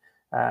concerning.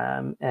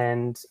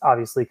 And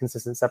obviously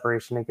consistent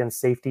separation against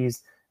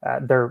safeties.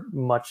 They're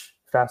much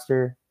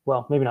faster.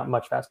 Well, maybe not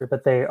much faster,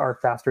 but they are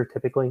faster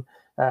typically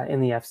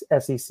in the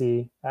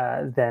SEC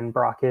than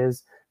Brock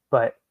is,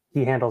 but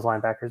he handles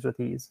linebackers with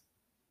ease.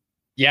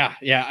 Yeah.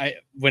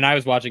 When I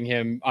was watching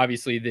him,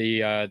 obviously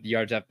the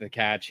yards after the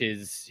catch,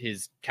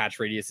 his catch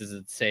radius is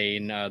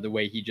insane. The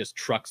way he just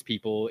trucks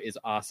people is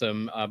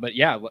awesome. But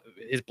yeah,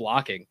 his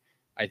blocking,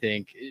 I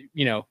think,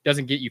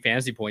 doesn't get you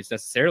fantasy points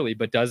necessarily,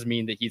 but does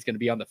mean that he's going to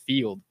be on the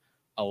field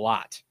a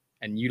lot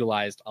and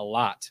utilized a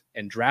lot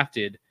and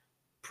drafted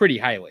pretty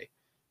highly.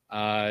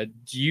 Do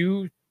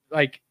you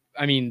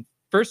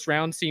first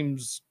round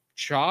seems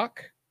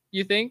chalk,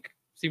 you think?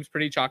 Seems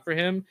pretty chalk for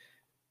him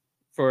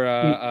for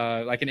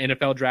like an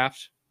NFL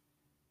draft?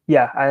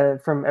 Yeah,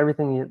 from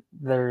everything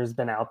there's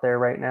been out there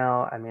right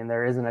now, I mean,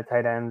 there isn't a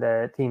tight end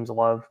that teams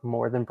love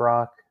more than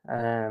Brock.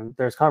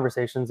 There's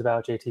conversations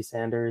about JT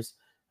Sanders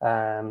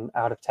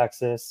out of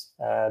Texas,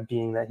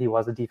 being that he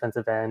was a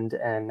defensive end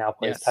and now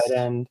plays tight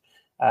end.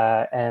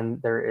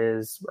 And there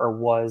is or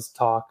was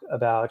talk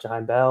about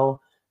Jaheim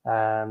Bell,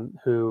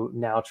 who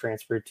now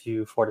transferred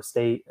to Florida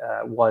State,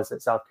 was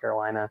at South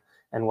Carolina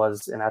and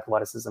was an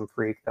athleticism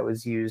freak that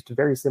was used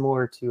very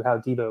similar to how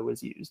Debo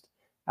was used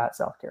at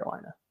South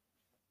Carolina.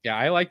 Yeah,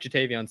 I like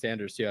Jatavion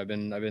Sanders too. I've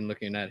been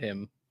looking at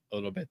him a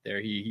little bit there.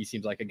 He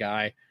seems like a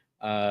guy,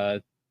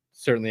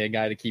 certainly a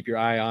guy to keep your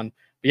eye on.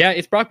 But yeah,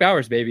 it's Brock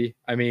Bowers, baby.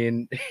 I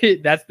mean,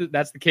 that's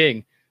the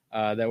king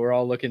that we're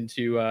all looking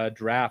to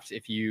draft.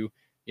 If you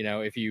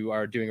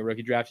are doing a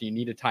rookie draft and you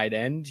need a tight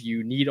end,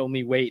 you need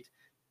only wait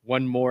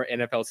one more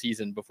NFL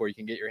season before you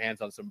can get your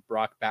hands on some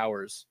Brock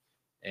Bowers,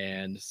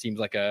 and seems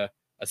like a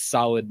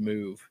solid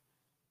move.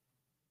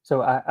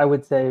 So I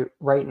would say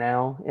right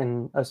now,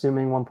 in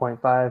assuming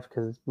 1.5,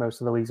 because most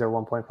of the leagues are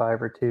 1.5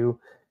 or 2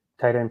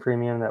 tight end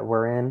premium that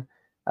we're in,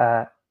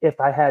 if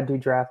I had to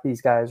draft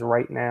these guys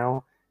right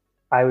now,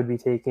 I would be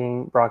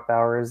taking Brock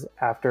Bowers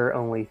after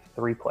only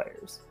 3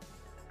 players,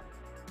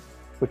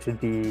 which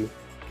would be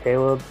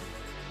Caleb,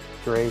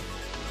 Drake,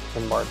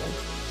 and Marvin.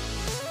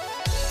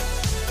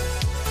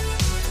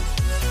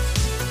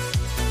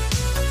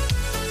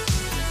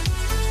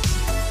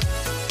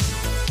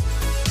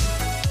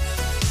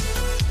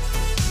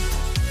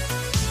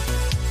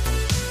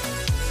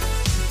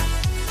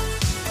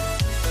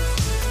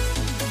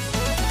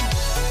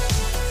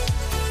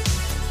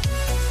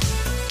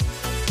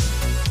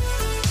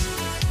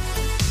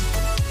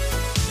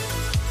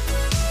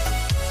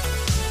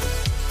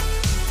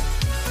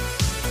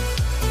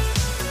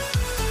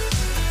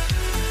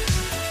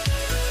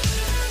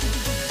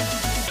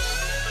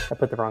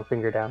 Put the wrong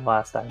finger down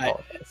last. I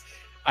apologize.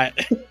 I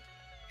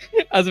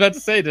was about to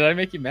say, did I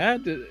make you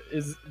mad? Do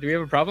we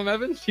have a problem,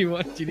 Evan? Do you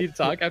need to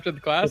talk after the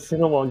class? It's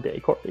been a long day,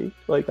 Courtney.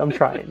 Like, I'm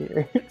trying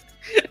here.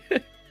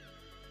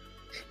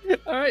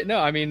 All right. No,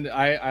 I mean,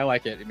 I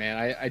like it,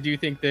 man. I do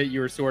think that you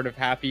were sort of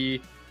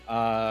happy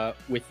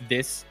with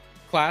this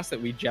class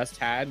that we just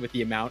had, with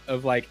the amount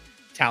of like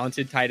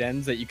talented tight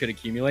ends that you could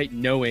accumulate,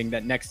 knowing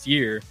that next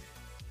year,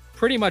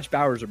 pretty much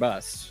Bowers or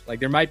bust. Like,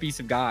 there might be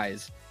some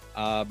guys,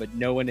 but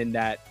no one in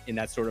that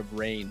sort of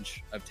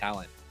range of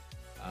talent.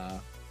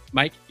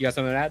 Mike, you got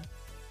something to add?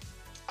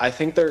 I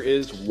think there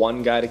is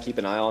one guy to keep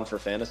an eye on for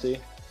fantasy,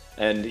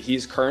 and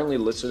he's currently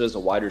listed as a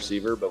wide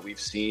receiver, but we've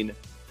seen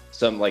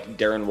some like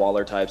Darren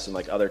Waller types and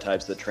like other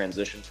types that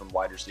transition from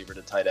wide receiver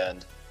to tight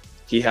end.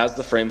 He has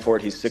the frame for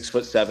it. He's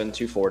 6'7",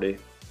 240.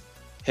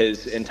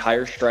 His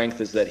entire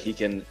strength is that he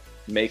can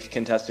make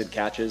contested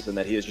catches and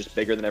that he is just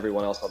bigger than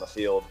everyone else on the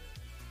field.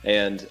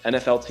 And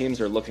NFL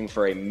teams are looking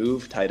for a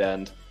move tight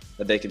end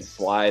that they can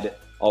slide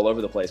all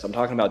over the place. I'm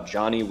talking about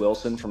Johnny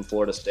Wilson from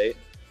Florida State.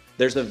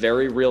 There's a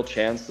very real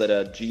chance that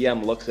a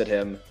GM looks at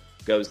him,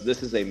 goes,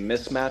 this is a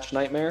mismatch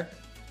nightmare.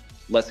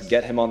 Let's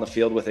get him on the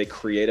field with a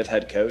creative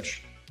head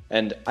coach.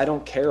 And I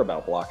don't care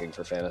about blocking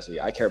for fantasy.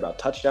 I care about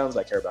touchdowns.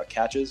 I care about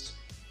catches.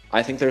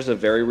 I think there's a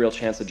very real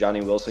chance that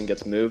Johnny Wilson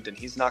gets moved, and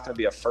he's not going to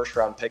be a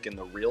first-round pick in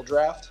the real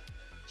draft.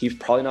 He's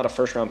probably not a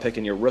first-round pick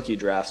in your rookie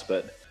drafts,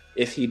 but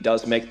if he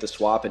does make the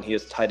swap and he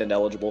is tight end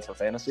eligible for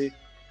fantasy,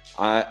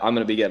 I'm going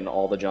to be getting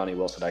all the Johnny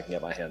Wilson I can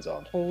get my hands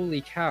on.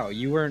 Holy cow,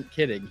 you weren't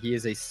kidding. He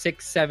is a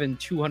 6'7",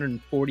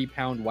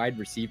 240-pound wide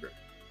receiver.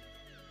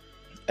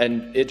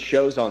 And it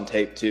shows on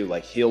tape, too.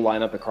 Like, he'll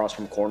line up across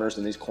from corners,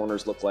 and these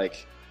corners look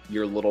like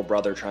your little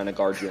brother trying to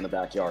guard you in the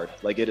backyard.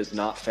 Like, it is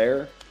not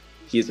fair.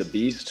 He is a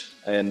beast,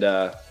 and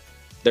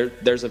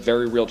there's a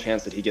very real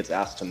chance that he gets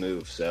asked to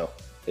move. So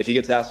if he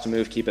gets asked to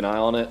move, keep an eye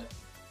on it.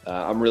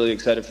 I'm really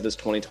excited for this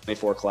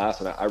 2024 class,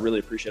 and I really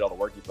appreciate all the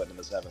work you put into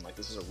this, Evan. Like,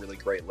 this is a really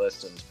great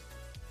list and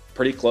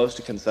pretty close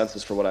to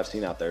consensus for what I've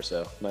seen out there,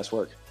 so nice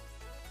work.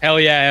 Hell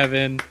yeah,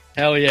 Evan.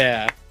 Hell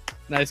yeah.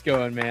 Nice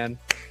going, man.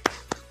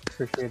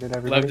 Appreciate it,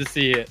 everybody. Love to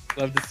see it.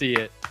 Love to see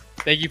it.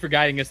 Thank you for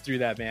guiding us through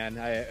that, man.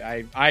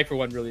 I for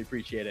one, really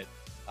appreciate it.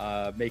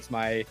 Makes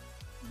my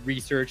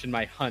research and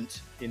my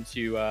hunt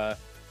into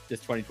this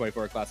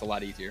 2024 class a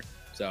lot easier.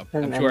 So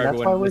I'm sure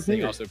everyone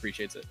listening also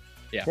appreciates it.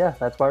 Yeah,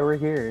 that's why we're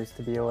here, is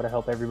to be able to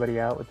help everybody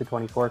out with the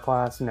 24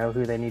 class, know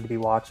who they need to be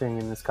watching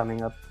in this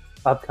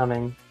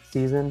upcoming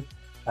season.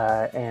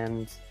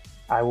 And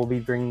I will be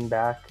bringing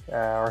back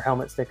our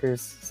helmet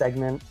stickers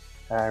segment,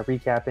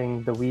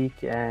 recapping the week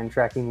and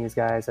tracking these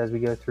guys as we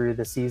go through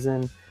the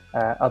season,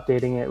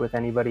 updating it with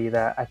anybody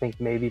that I think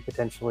may be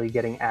potentially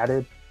getting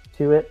added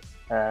to it.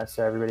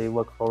 So everybody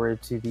look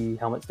forward to the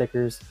helmet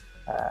stickers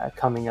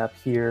coming up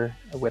here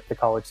with the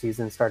college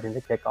season starting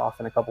to kick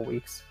off in a couple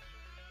weeks.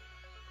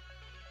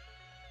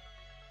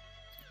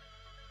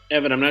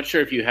 Evan, I'm not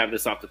sure if you have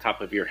this off the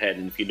top of your head,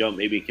 and if you don't,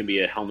 maybe it can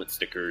be a helmet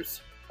stickers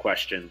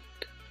question.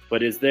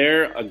 But is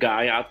there a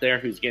guy out there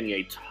who's getting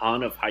a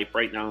ton of hype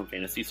right now in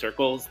fantasy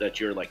circles that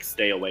you're like,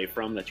 stay away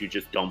from, that you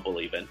just don't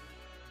believe in?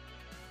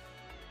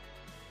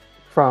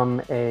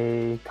 From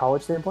a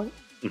college standpoint?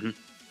 Mm-hmm.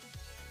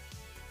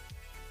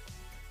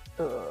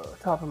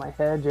 Top of my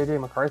head,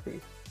 JJ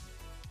McCarthy.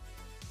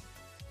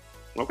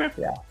 Okay.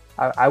 Yeah,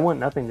 I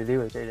want nothing to do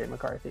with JJ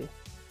McCarthy.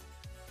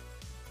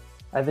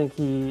 I think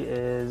he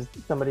is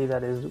somebody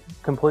that is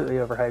completely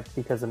overhyped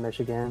because of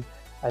Michigan.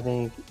 I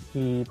think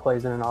he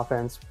plays in an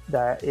offense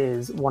that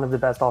is one of the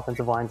best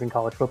offensive lines in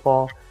college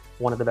football,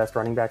 one of the best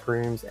running back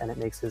rooms, and it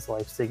makes his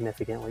life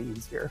significantly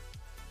easier.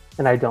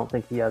 And I don't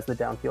think he has the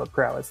downfield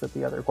prowess that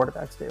the other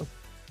quarterbacks do.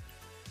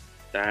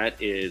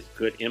 That is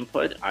good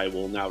input. I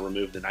will now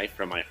remove the knife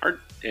from my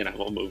heart, and I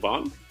will move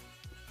on.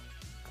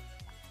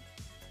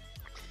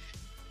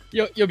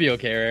 You'll be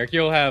okay, Eric.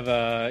 You'll have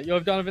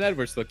Donovan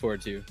Edwards to look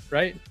forward to,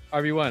 right?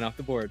 RB1 off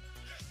the board.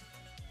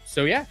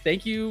 So yeah,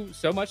 thank you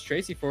so much,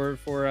 Tracy, for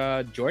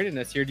joining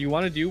us here. Do you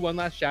want to do one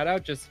last shout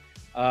out? Just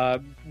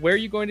where are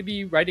you going to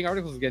be writing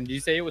articles again? Did you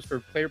say it was for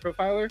Player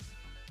Profiler?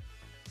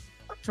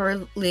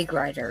 For League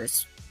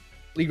Writers.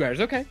 League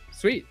Writers, okay,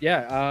 sweet,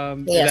 yeah.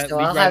 Yeah, so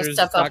I'll have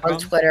stuff up on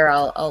Twitter.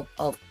 I'll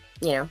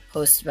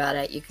post about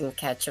it. You can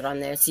catch it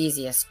on there. It's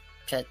easiest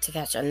to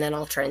catch, and then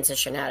I'll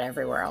transition out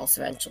everywhere else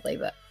eventually.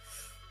 But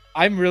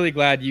I'm really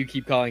glad you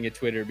keep calling it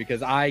Twitter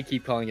because I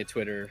keep calling it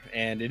Twitter,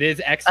 and it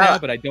is X now,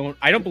 but I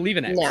don't believe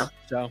in X. No.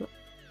 So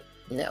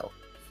no.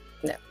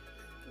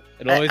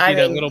 It'll always be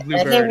that little blue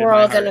bird. I think we're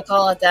all going to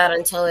call it that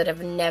until it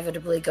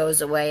inevitably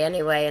goes away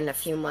anyway in a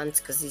few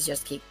months because he's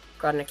just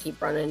going to keep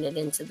running it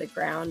into the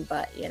ground.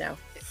 But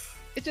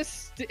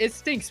it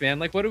stinks, man.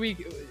 Like,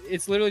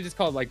 it's literally just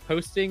called like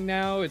posting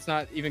now. It's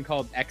not even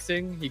called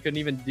Xing. He couldn't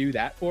even do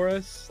that for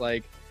us.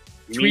 Like,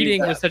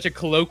 tweeting was such a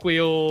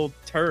colloquial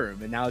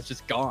term, and now it's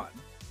just gone.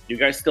 You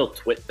guys still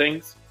twit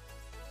things?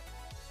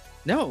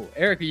 No,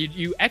 Eric,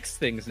 you X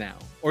things now,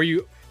 or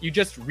you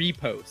just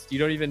repost. You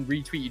don't even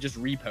retweet. You just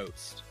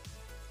repost.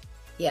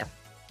 Yeah,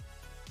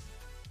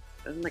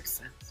 doesn't make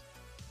sense.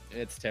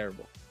 It's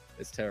terrible.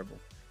 It's terrible.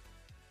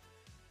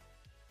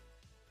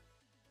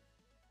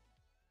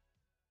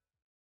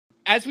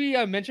 As we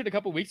mentioned a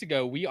couple weeks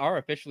ago, we are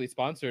officially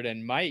sponsored,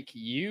 and Mike,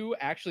 you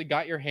actually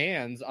got your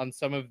hands on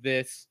some of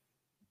this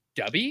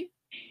Dubby?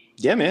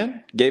 Yeah,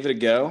 man. Gave it a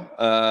go.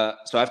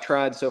 So I've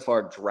tried so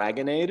far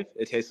Dragonade.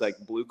 It tastes like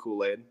blue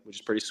Kool-Aid, which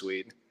is pretty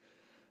sweet.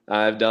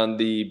 I've done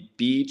the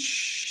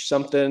peach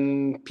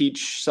something.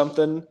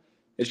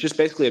 It's just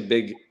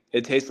basically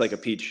it tastes like a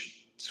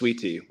peach sweet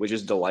tea, which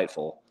is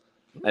delightful.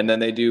 And then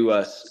they do,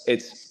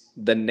 it's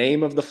the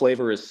name of the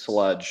flavor is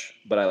Sludge,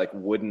 but I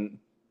wouldn't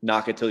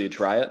knock it till you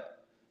try it.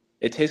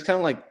 It tastes kind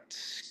of like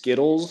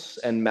Skittles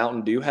and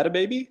Mountain Dew had a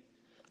baby.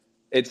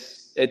 It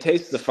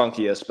tastes the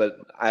funkiest, but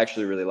I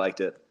actually really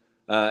liked it.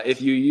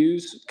 If you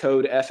use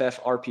code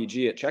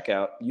FFRPG at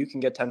checkout, you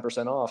can get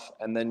 10% off,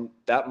 and then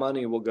that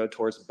money will go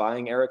towards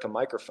buying Eric a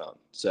microphone.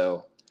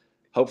 So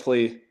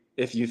hopefully,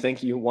 if you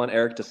think you want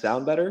Eric to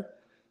sound better,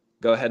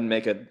 go ahead and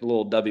make a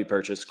little W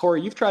purchase.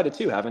 Corey, you've tried it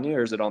too, haven't you,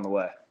 or is it on the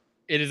way?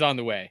 It is on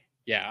the way.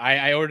 Yeah,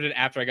 I ordered it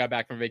after I got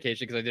back from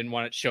vacation because I didn't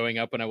want it showing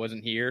up when I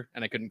wasn't here,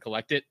 and I couldn't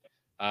collect it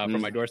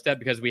from my doorstep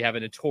because we have a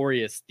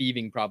notorious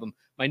thieving problem.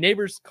 My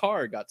neighbor's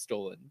car got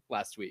stolen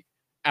last week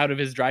out of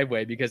his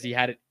driveway because he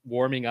had it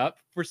warming up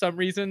for some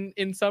reason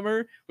in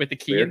summer with the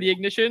key in the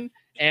ignition,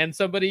 and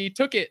somebody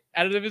took it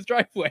out of his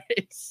driveway.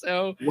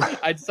 So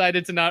I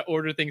decided to not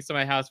order things to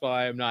my house while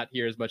I am not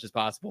here as much as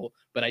possible,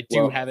 but I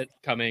do have it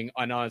coming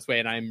on its way,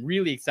 and I'm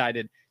really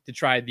excited to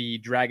try the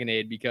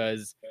Dragonade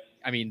because,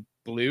 I mean,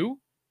 blue,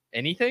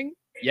 anything?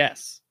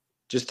 Yes.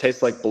 Just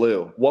tastes like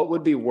blue. What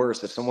would be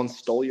worse if someone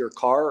stole your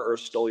car or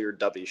stole your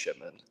Dubby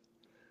shipment?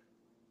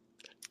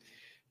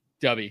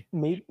 Dubby.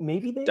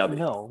 Maybe they Dubby.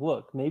 No,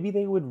 look, maybe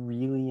they would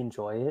really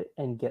enjoy it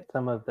and get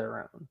some of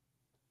their own.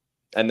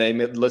 And they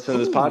listen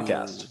to this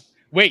podcast.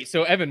 Wait,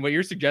 so Evan, what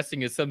you're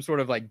suggesting is some sort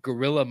of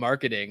guerrilla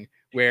marketing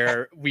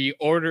where we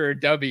order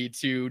Dubby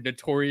to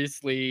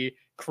notoriously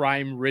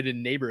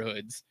crime-ridden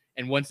neighborhoods,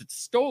 and once it's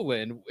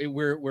stolen,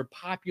 we're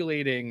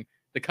populating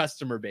the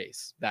customer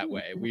base that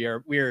way.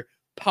 We're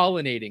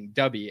pollinating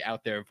Dubby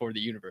out there for the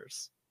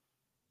universe.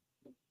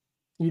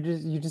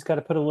 You just got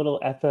to put a little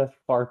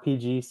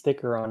FFRPG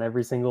sticker on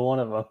every single one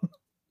of them.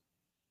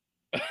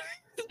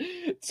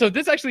 So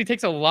this actually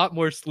takes a lot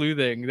more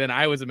sleuthing than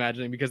I was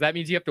imagining, because that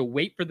means you have to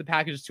wait for the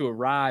package to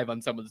arrive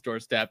on someone's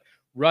doorstep,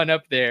 run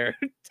up there,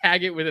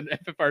 tag it with an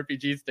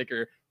FFRPG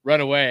sticker,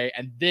 run away,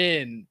 and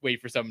then wait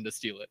for someone to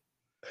steal it.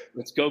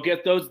 Let's go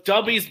get those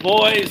Dubbies,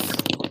 boys.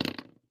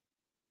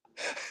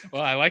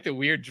 Well, I like the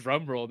weird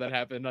drum roll that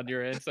happened on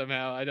your end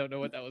somehow. I don't know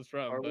what that was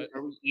from. Are we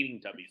eating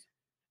Dubbies?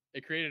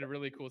 It created a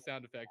really cool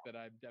sound effect that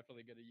I'm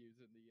definitely going to use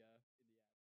in the